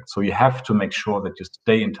contract. So you have to make sure that you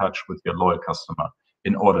stay in touch with your loyal customer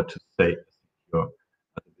in order to stay secure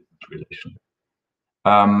as a business relation.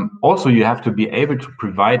 Also, you have to be able to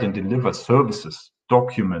provide and deliver services,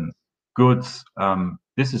 documents, goods.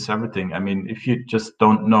 This is everything. I mean, if you just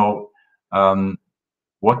don't know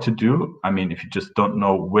what to do, I mean, if you just don't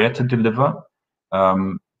know where to deliver,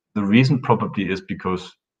 the reason probably is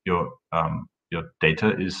because your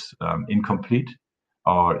data is incomplete,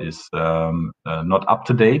 or is not up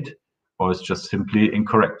to date, or is just simply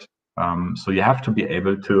incorrect. So you have to be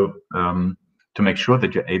able to make sure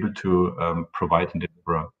that you're able to provide and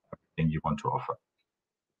deliver everything you want to offer.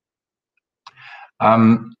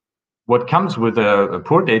 What comes with a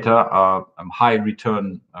poor data are high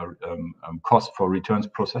return cost for returns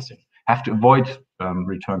processing. Have to avoid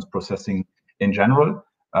returns processing in general,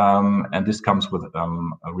 and this comes with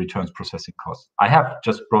returns processing costs. I have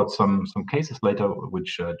just brought some cases later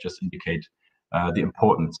which just indicate the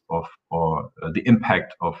importance of or the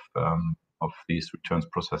impact of these returns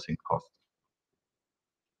processing costs.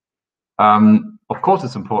 Of course,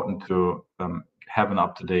 it's important to have an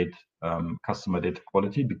up-to-date customer data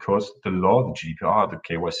quality because the law, the GDPR, the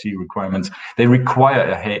KYC requirements, they require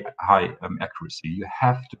a high accuracy. You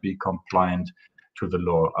have to be compliant to the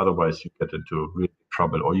law, otherwise you get into real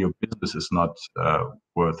trouble, or your business is not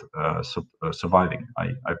worth surviving.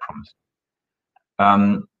 I promise.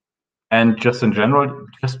 And just in general,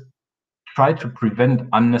 just try to prevent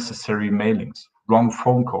unnecessary mailings, wrong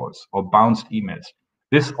phone calls, or bounced emails.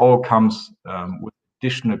 This all comes with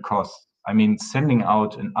additional costs. I mean, sending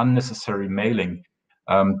out an unnecessary mailing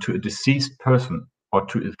to a deceased person or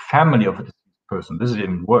to a family of a deceased person, this is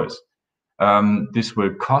even worse. This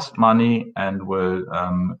will cost money and will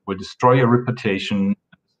destroy your reputation.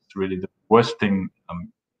 It's really the worst thing,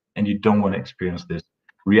 and you don't want to experience this.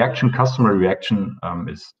 Customer reaction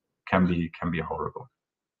can be horrible.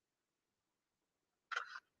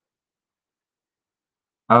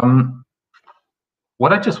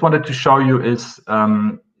 What I just wanted to show you is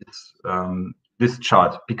this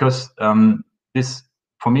chart, because this,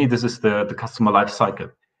 for me, this is the customer life cycle.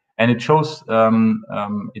 and it shows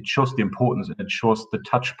the importance, and it shows the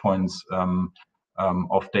touch points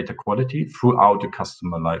of data quality throughout the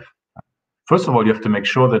customer life. First of all, you have to make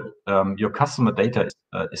sure that your customer data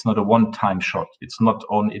is not a one-time shot. It's not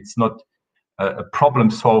a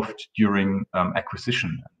problem solved during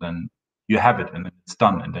acquisition. Then you have it, and then it's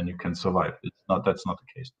done, and then you can survive. That's not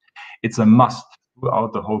the case. It's a must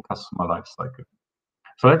throughout the whole customer life cycle.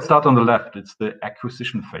 So let's start on the left. It's the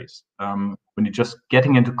acquisition phase. When you're just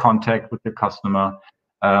getting into contact with the customer,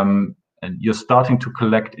 and you're starting to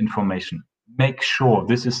collect information. Make sure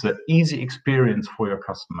this is an easy experience for your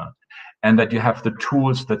customer, and that you have the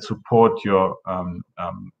tools that support your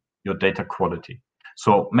data quality.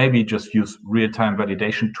 So maybe just use real-time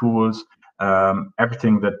validation tools,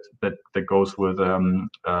 everything that goes with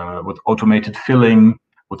automated filling,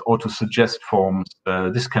 with auto-suggest forms.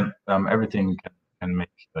 This can everything can make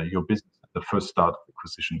your business at the first start of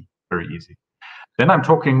acquisition very easy. Then I'm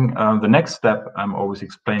talking the next step. I'm always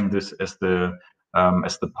explaining this as the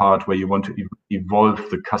part where you want to evolve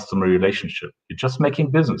the customer relationship. You're just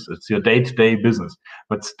making business. It's your day-to-day business.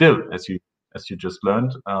 But still, as you just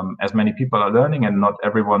learned, as many people are learning, and not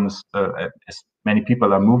everyone's as many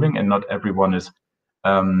people are moving, and not everyone is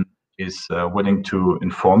willing to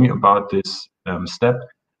inform you about this step.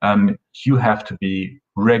 You have to be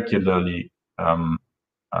regularly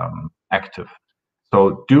active.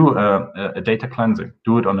 So do a data cleansing.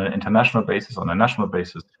 Do it on an international basis, on a national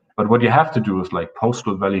basis. But what you have to do is like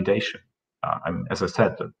postal validation. As I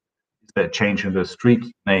said, the change in the street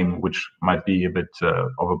name, which might be a bit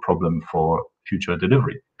of a problem for future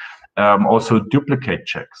delivery. Also duplicate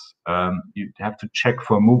checks. You have to check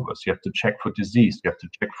for movers. You have to check for disease. You have to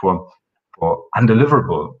check for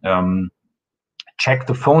undeliverable. Check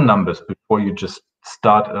the phone numbers before you just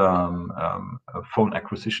start a phone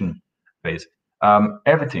acquisition phase.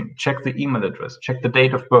 Everything, check the email address, check the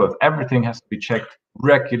date of birth. Everything has to be checked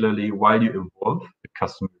regularly while you evolve the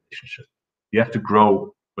customer relationship. You have to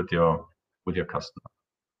grow with your customer.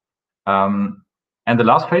 And the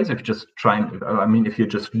last phase, if you're just if you're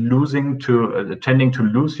just tending to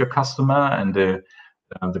lose your customer, and the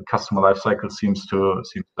customer life cycle seems to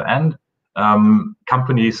end,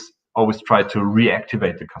 companies always try to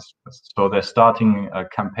reactivate the customers. So they're starting a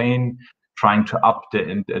campaign, trying to update,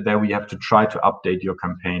 and there we have to try to update your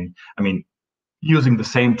campaign. I mean, using the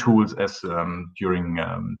same tools as during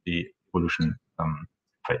the evolution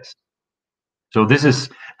phase. So this is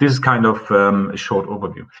kind of a short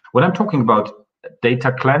overview. When I'm talking about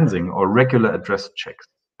data cleansing or regular address checks,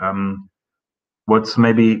 what's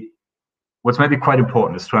maybe quite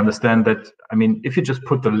important is to understand that, I mean, if you just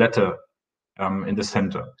put the letter in the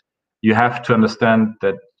center, you have to understand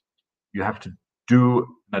that you have to do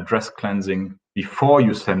an address cleansing before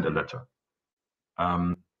you send a letter.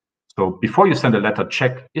 So before you send a letter,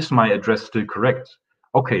 check, is my address still correct?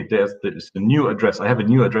 Okay, there's a new address. I have a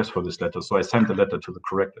new address for this letter, so I send the letter to the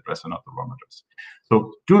correct address and not the wrong address.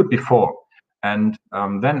 So do it before. And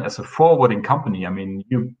then as a forwarding company, I mean,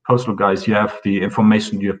 you postal guys, you have the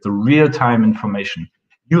information, you have the real-time information.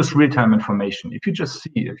 Use real-time information. If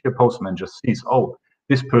your postman just sees, oh,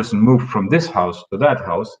 this person moved from this house to that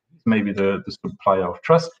house, maybe the supplier of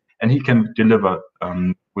trust, and he can deliver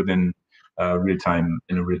within in a real-time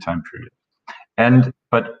period.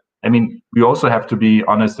 But I mean, we also have to be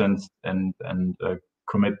honest and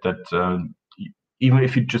commit that even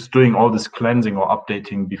if you're just doing all this cleansing or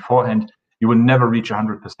updating beforehand, you will never reach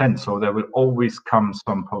 100%. So there will always come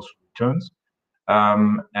some postal returns.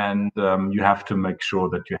 You have to make sure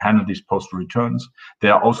that you handle these postal returns.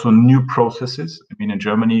 There are also new processes. I mean, in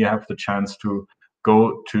Germany, you have the chance to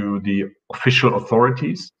go to the official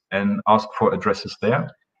authorities and ask for addresses there.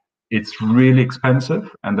 It's really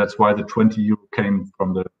expensive, and that's why the 20 euro came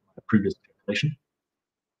from the previous calculation.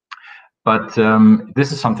 But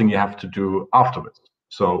this is something you have to do afterwards.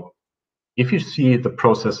 So if you see the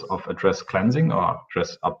process of address cleansing or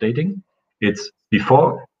address updating, it's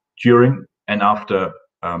before, during, and after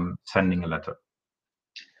sending a letter.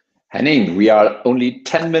 Henning, we are only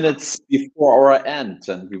 10 minutes before our end,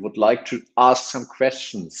 and we would like to ask some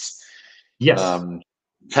questions. Yes.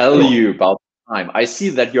 Tell you about time. I see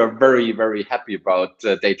that you're very, very happy about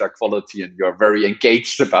data quality, and you're very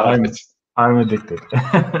engaged about it. I'm addicted.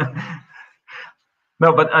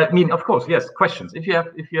 No, but I mean, of course, yes. Questions. If you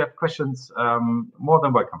have questions, more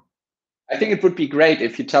than welcome. I think it would be great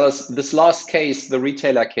if you tell us this last case, the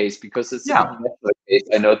retailer case, because it's an international case.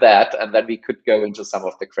 I know that, and then we could go into some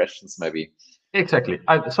of the questions maybe. Exactly.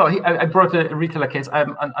 I brought a retailer case.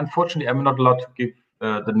 Unfortunately, I'm not allowed to give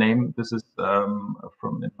the name. This is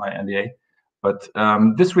from my NDA. But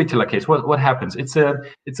this retailer case, what happens? It's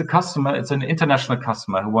a customer. It's an international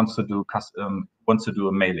customer who wants to do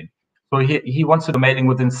a mailing. So he wants to do mailing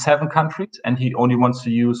within 7 countries, and he only wants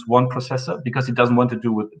to use one processor because he doesn't want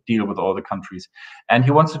to deal with all the countries, and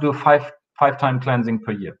he wants to do a five-time cleansing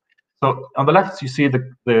per year. So on the left, you see the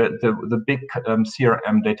big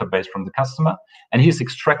CRM database from the customer, and he's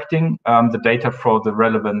extracting the data for the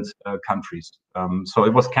relevant countries. So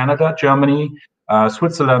it was Canada, Germany,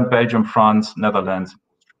 Switzerland, Belgium, France, Netherlands.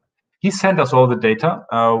 He sent us all the data.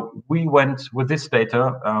 We went with this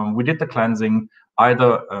data. We did the cleansing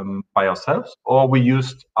either by ourselves, or we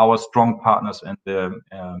used our strong partners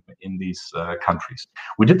in these countries.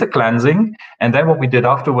 We did the cleansing, and then what we did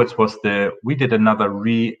afterwards was we did another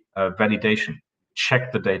validation.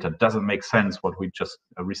 Check the data. Doesn't make sense what we just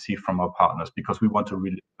received from our partners, because we want to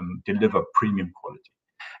really deliver premium quality.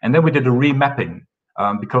 And then we did a remapping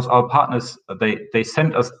because our partners they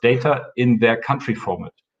sent us data in their country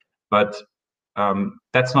format, but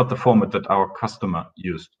that's not the format that our customer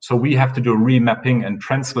used. So we have to do a remapping and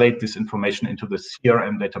translate this information into the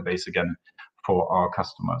CRM database again for our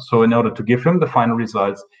customer. So in order to give him the final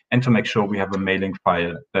results and to make sure we have a mailing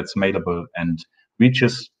file that's mailable and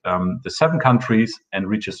reaches the 7 countries and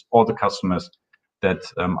reaches all the customers that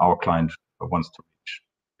our client wants to reach.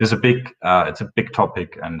 It's a big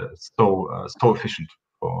topic, and it's so efficient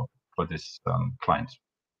for this client.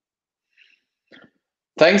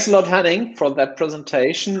 Thanks a lot, Henning, for that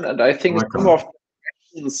presentation. And I think some of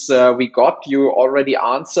the questions we got, you already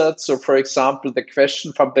answered. So, for example, the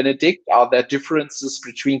question from Benedict, are there differences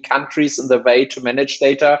between countries in the way to manage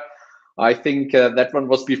data? I think that one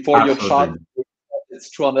was before your chart. It's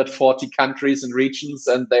 240 countries and regions,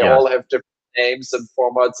 and they all have different names and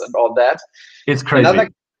formats and all that. It's crazy.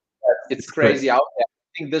 It's crazy out there.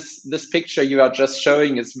 I think this picture you are just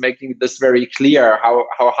showing is making this very clear how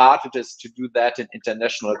hard it is to do that in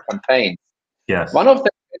international campaigns. Yes. One of the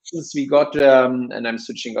questions we got, and I'm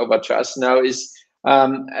switching over to us now, is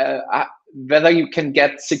whether you can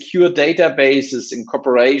get secure databases in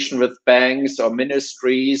cooperation with banks or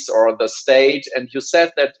ministries or the state. And you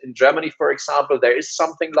said that in Germany, for example, there is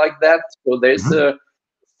something like that. So there's a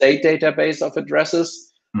state database of addresses.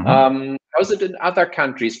 How is it in other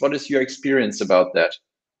countries? What is your experience about that?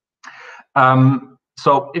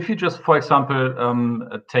 So if you just, for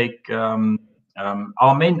example, take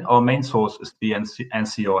our main source is the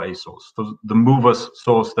NCOA source, so the movers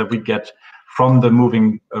source that we get from the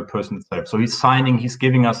moving person itself. So he's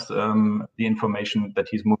giving us the information that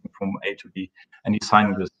he's moving from A to B, and he's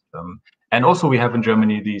signing this. And also we have in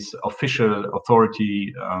Germany these official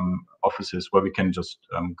authority offices where we can just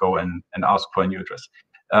go and ask for a new address.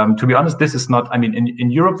 To be honest, this is not, I mean, in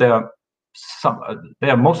Europe, there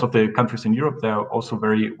are most of the countries in Europe, they're also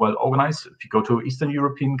very well organized. If you go to Eastern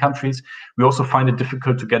European countries, we also find it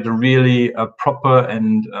difficult to get a really proper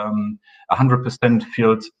and 100%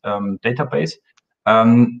 field database.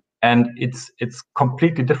 And it's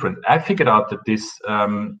completely different. I figured out that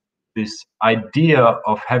this idea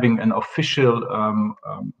of having an official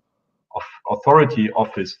authority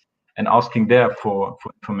office and asking there for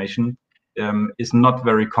information is not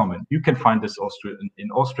very common. You can find this in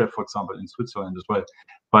Austria, for example, in Switzerland as well.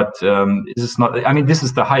 But this is not. I mean, this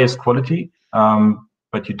is the highest quality,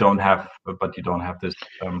 but you don't have this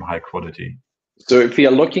high quality. So if we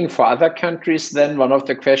are looking for other countries, then one of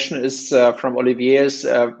the questions is from Olivier is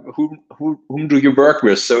whom do you work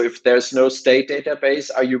with? So if there's no state database,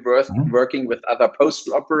 are you working with other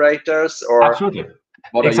postal operators or? Absolutely.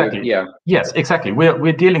 Exactly. Yes, exactly.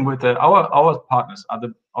 We're dealing with our partners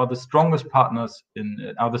are the strongest partners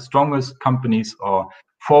are the strongest companies or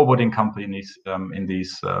forwarding companies in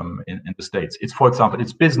these in the States. It's, for example,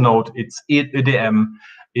 it's Bisnode, it's EDM,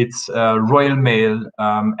 it's Royal Mail,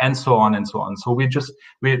 and so on and so on. So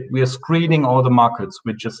we're screening all the markets.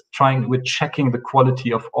 We're checking the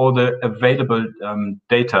quality of all the available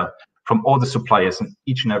data from all the suppliers in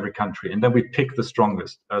each and every country, and then we pick the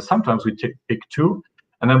strongest. Sometimes we pick 2,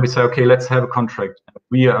 and then we say, okay, let's have a contract.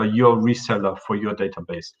 We are your reseller for your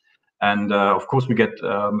database, and of course we get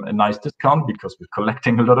a nice discount because we're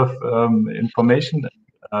collecting a lot of information.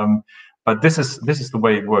 But this is the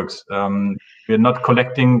way it works. We're not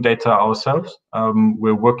collecting data ourselves.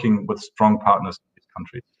 We're working with strong partners in these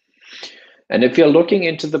countries. And if you're looking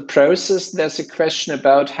into the process, there's a question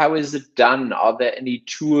about how is it done? Are there any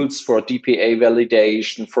tools for DPA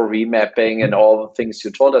validation, for remapping, and all the things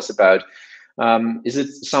you told us about? Is it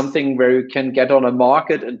something where you can get on a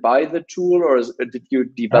market and buy the tool, or did you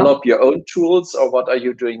develop your own tools, or what are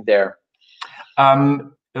you doing there?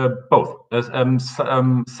 Both.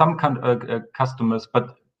 Some customers,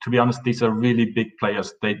 but to be honest, these are really big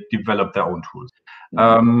players. They develop their own tools.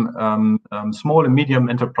 Small and medium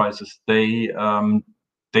enterprises, they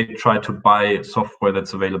try to buy software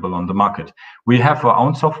that's available on the market. We have our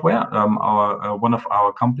own software. One of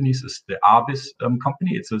our companies is the Arbis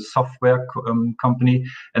company. It's a software company,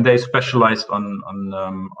 and they specialized on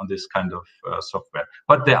this kind of software.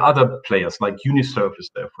 But there are other players like Unisurf is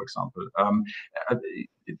there, for example.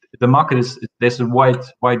 The market there's a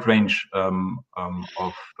wide range of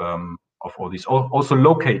all these. Also,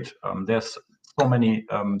 Locate. There's so many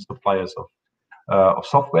suppliers of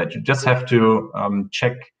software. You just have to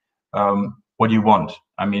check what you want.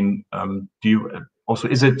 I mean, do you also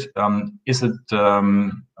is it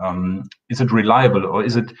reliable, or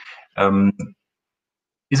is it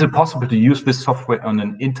possible to use this software on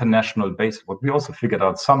an international basis? What we also figured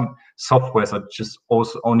out, some softwares are just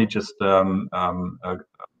only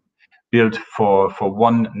built for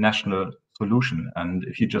one national solution, and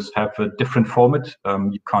if you just have a different format,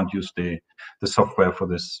 you can't use the software for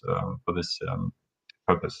this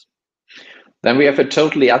purpose. Then we have a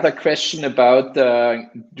totally other question about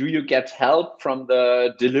do you get help from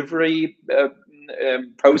the delivery,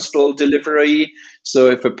 postal delivery? So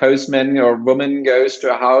if a postman or woman goes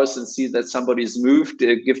to a house and sees that somebody's moved,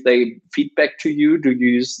 give they feedback to you? Do you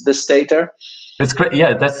use this data? That's great.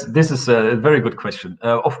 Yeah, this is a very good question.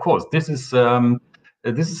 Of course, this is a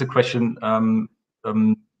question.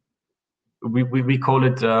 We call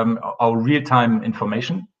it our real-time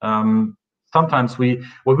information. Sometimes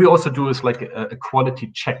what we also do is like a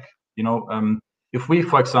quality check. You know, if we,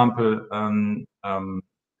 for example,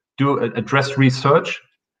 do address research,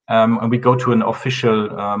 and we go to an official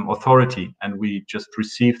authority, and we just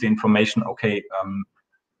receive the information. Okay,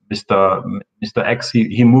 Mr. X,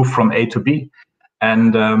 he moved from A to B,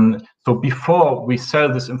 and so before we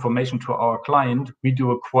sell this information to our client, we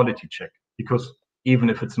do a quality check, because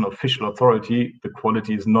even if it's an official authority, the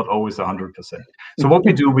quality is not always 100%. So what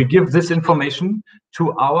we do, we give this information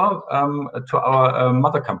to our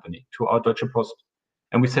mother company, to our Deutsche Post,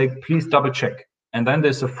 and we say, please double check. And then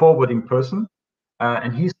there's a forwarding person,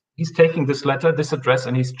 and he's taking this letter, this address,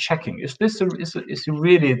 and he's checking: is he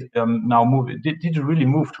really now moving? Did you really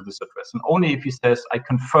move to this address? And only if he says, I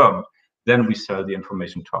confirm, then we sell the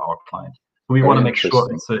information to our client. We want to make sure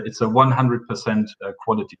it's a 100%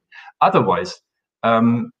 quality. Otherwise,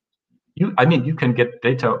 you can get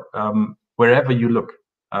data wherever you look,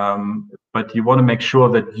 but you want to make sure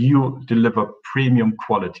that you deliver premium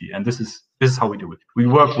quality, and this is how we do it. We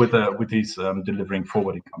work with these delivering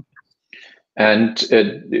forwarding companies.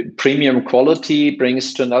 And premium quality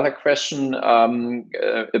brings to another question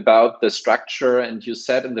about the structure. And you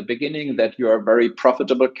said in the beginning that you are a very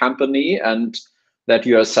profitable company and that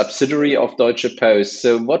you are a subsidiary of Deutsche Post.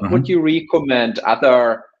 So what would you recommend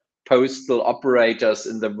other postal operators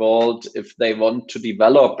in the world if they want to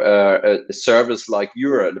develop a service like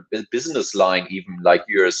yours, a business line even like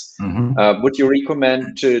yours? Would you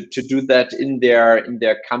recommend to do that in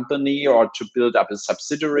their company, or to build up a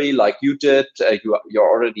subsidiary like you did? You're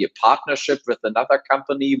already a partnership with another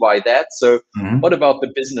company. Why that? So what about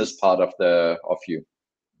the business part of you?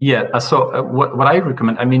 Yeah. So what I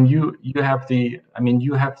recommend, I mean, you have the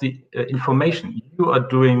information. You are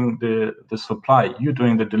doing the supply. You're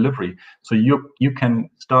doing the delivery. So you can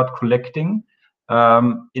start collecting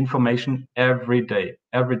information every day.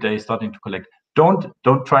 Every day, starting to collect. Don't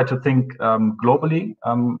try to think globally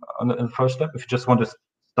on the first step. If you just want to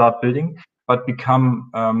start building, but become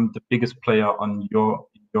the biggest player on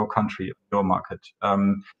your country, your market.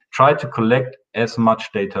 Try to collect as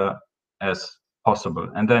much data as possible,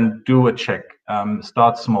 and then do a check.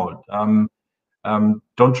 Start small.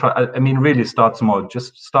 Don't try. I mean, really start small.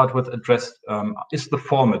 Just start with address. Is the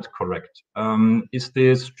format correct? Is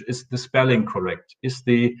the spelling correct? Is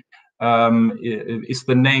the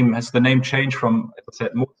name, has the name changed from, as I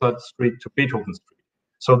said, Mozart Street to Beethoven Street?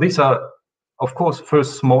 So these are, of course,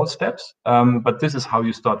 first small steps, but this is how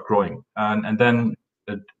you start growing, and then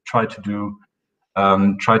try to do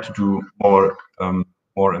more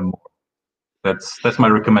and more. That's my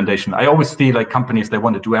recommendation. I always see like companies, they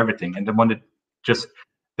want to do everything, and they want to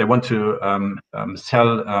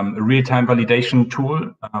sell a real-time validation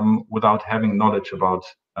tool without having knowledge about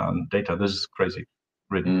data. This is crazy,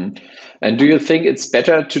 really. And do you think it's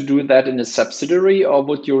better to do that in a subsidiary, or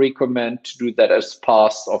would you recommend to do that as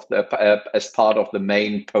part of the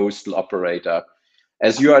main postal operator?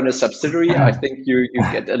 As you are in a subsidiary, I think you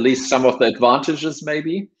get at least some of the advantages,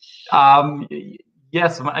 maybe.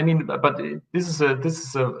 Yes, I mean, but this is a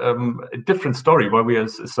different story. Where we are a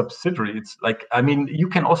subsidiary, it's like, I mean, you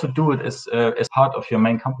can also do it as part of your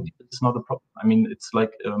main company. It's not a problem. I mean, it's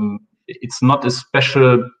like it's not a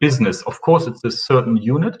special business. Of course, it's a certain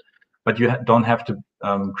unit, but you don't have to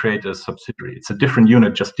create a subsidiary. It's a different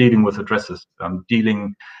unit, just dealing with addresses,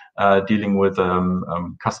 dealing with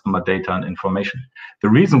customer data and information. The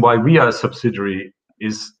reason why we are a subsidiary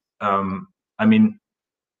is, in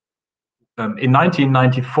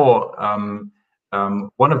 1994,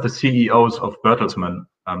 one of the CEOs of Bertelsmann,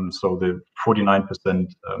 so the 49%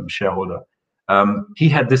 shareholder, he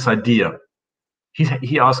had this idea.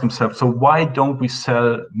 He asked himself, so why don't we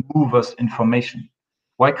sell movers information?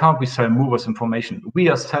 Why can't we sell movers information? We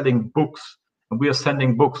are selling books, and we are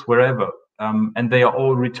sending books wherever, and they are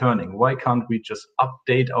all returning. Why can't we just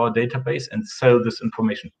update our database and sell this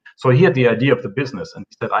information? So he had the idea of the business, and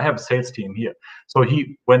he said, I have a sales team here. So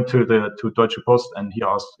he went to Deutsche Post, and he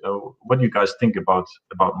asked, what do you guys think about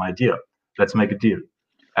my idea? Let's make a deal.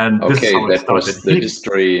 And this is how it started. Was the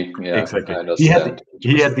history. Yeah, exactly. I understand.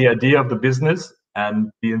 He had the idea of the business,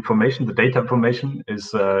 and the information, the data information,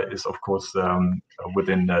 is of course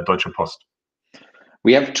within Deutsche Post.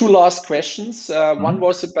 We have two last questions. One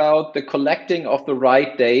was about the collecting of the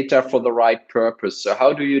right data for the right purpose. So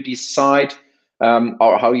how do you decide,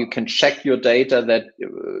 or how you can check your data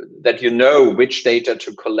that you know which data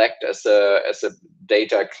to collect as a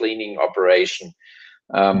data cleaning operation?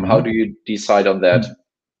 How do you decide on that?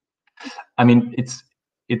 I mean,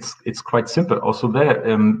 it's quite simple. Also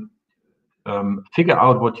there, figure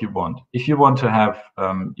out what you want. If you want to have,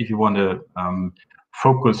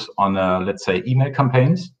 focus on, let's say, email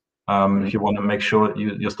campaigns. If you want to make sure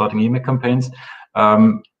you're starting email campaigns,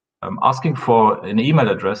 asking for an email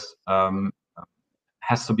address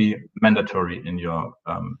has to be mandatory in your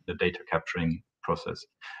the data capturing process,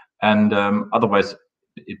 and otherwise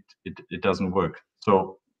it doesn't work.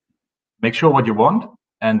 So make sure what you want,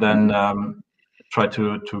 and then try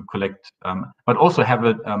to collect, but also have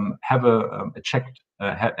the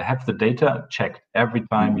data checked every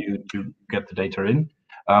time you get the data in.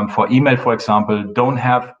 For email, for example,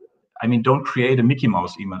 don't create a Mickey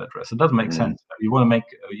Mouse email address. It doesn't make sense. You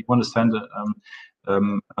want to send a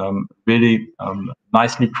really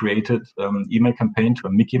nicely created email campaign to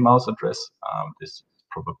a Mickey Mouse address. This is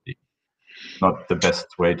probably not the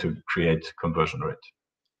best way to create conversion rate.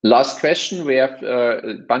 Last question. We have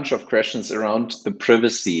a bunch of questions around the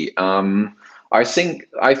privacy. I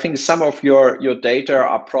think some of your data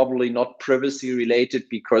are probably not privacy related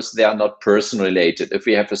because they are not person related. If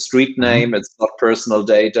we have a street name, it's not personal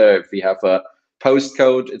data. If we have a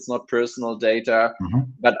postcode, it's not personal data.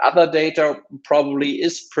 But other data probably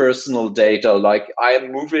is personal data. Like I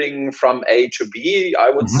am moving from A to B, I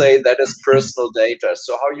would say that is personal data.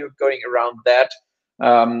 So how are you going around that?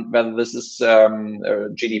 Whether this is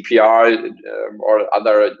GDPR or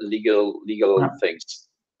other legal things.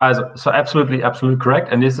 So absolutely correct.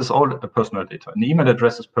 And this is all personal data. An email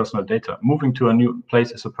address is personal data. Moving to a new place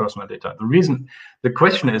is a personal data. The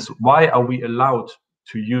question is, why are we allowed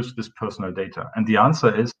to use this personal data? And the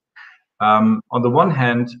answer is, on the one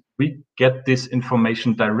hand, we get this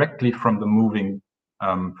information directly from the moving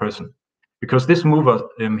person. Because this mover,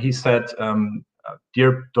 he said,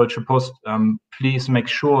 dear Deutsche Post, please make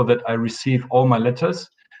sure that I receive all my letters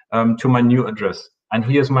to my new address. And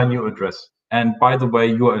here's my new address. And by the way,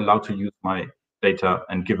 you are allowed to use my data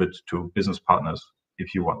and give it to business partners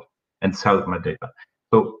if you want, and sell my data.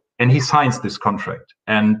 So, and he signs this contract.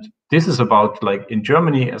 And this is about, like in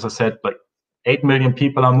Germany, as I said, like 8 million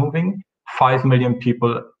people are moving, 5 million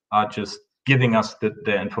people are just giving us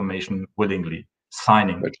their information willingly,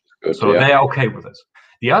 signing. Good, so they are okay with us.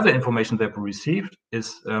 The other information that we received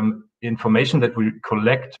is information that we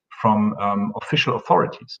collect from official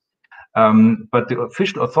authorities. But the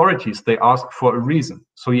official authorities, they ask for a reason.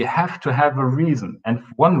 So you have to have a reason. And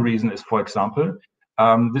one reason is, for example,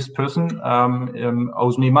 this person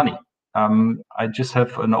owes me money. I just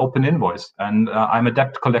have an open invoice, and I'm a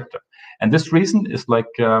debt collector. And this reason is like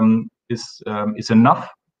is enough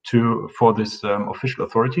for this official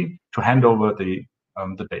authority to hand over the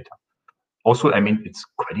data. Also, I mean, it's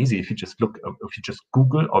quite easy if you just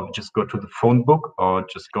Google, or just go to the phone book, or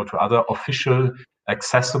just go to other official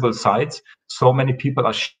accessible sites. So many people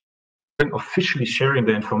are officially sharing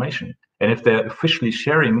the information, and if they're officially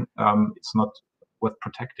sharing, it's not worth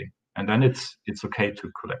protecting, and then it's okay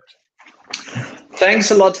to collect. Thanks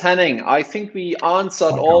a lot, Henning. I think we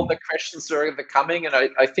answered all the questions during the coming, and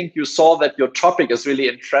I think you saw that your topic is really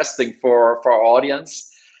interesting for our audience.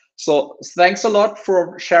 So thanks a lot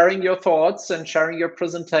for sharing your thoughts and sharing your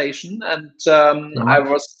presentation. And I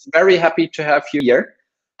was very happy to have you here.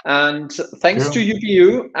 And thanks to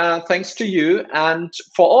UPU, thanks to you. And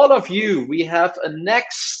for all of you, we have a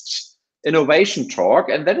next innovation talk,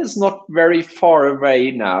 and that is not very far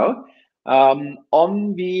away now.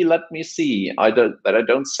 On the, let me see, that I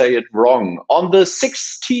don't say it wrong. On the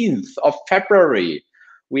 16th of February,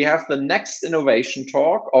 we have the next innovation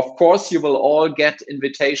talk. Of course, you will all get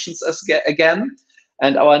invitations again.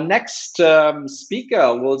 And our next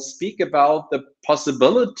speaker will speak about the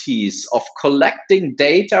possibilities of collecting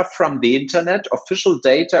data from the internet, official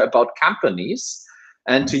data about companies,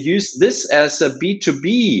 and to use this as a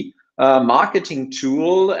B2B marketing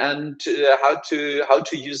tool, and how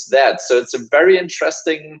to use that. So it's a very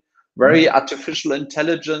interesting, very artificial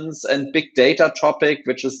intelligence and big data topic,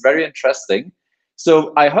 which is very interesting.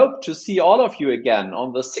 So I hope to see all of you again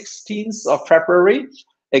on the 16th of February,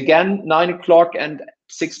 again 9 o'clock and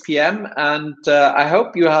 6 p.m. And I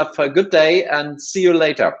hope you have a good day, and see you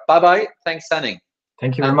later. Bye bye. Thanks, Henning.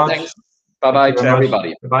 Thank you very much. Thanks. Bye bye to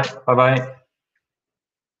everybody. Bye bye.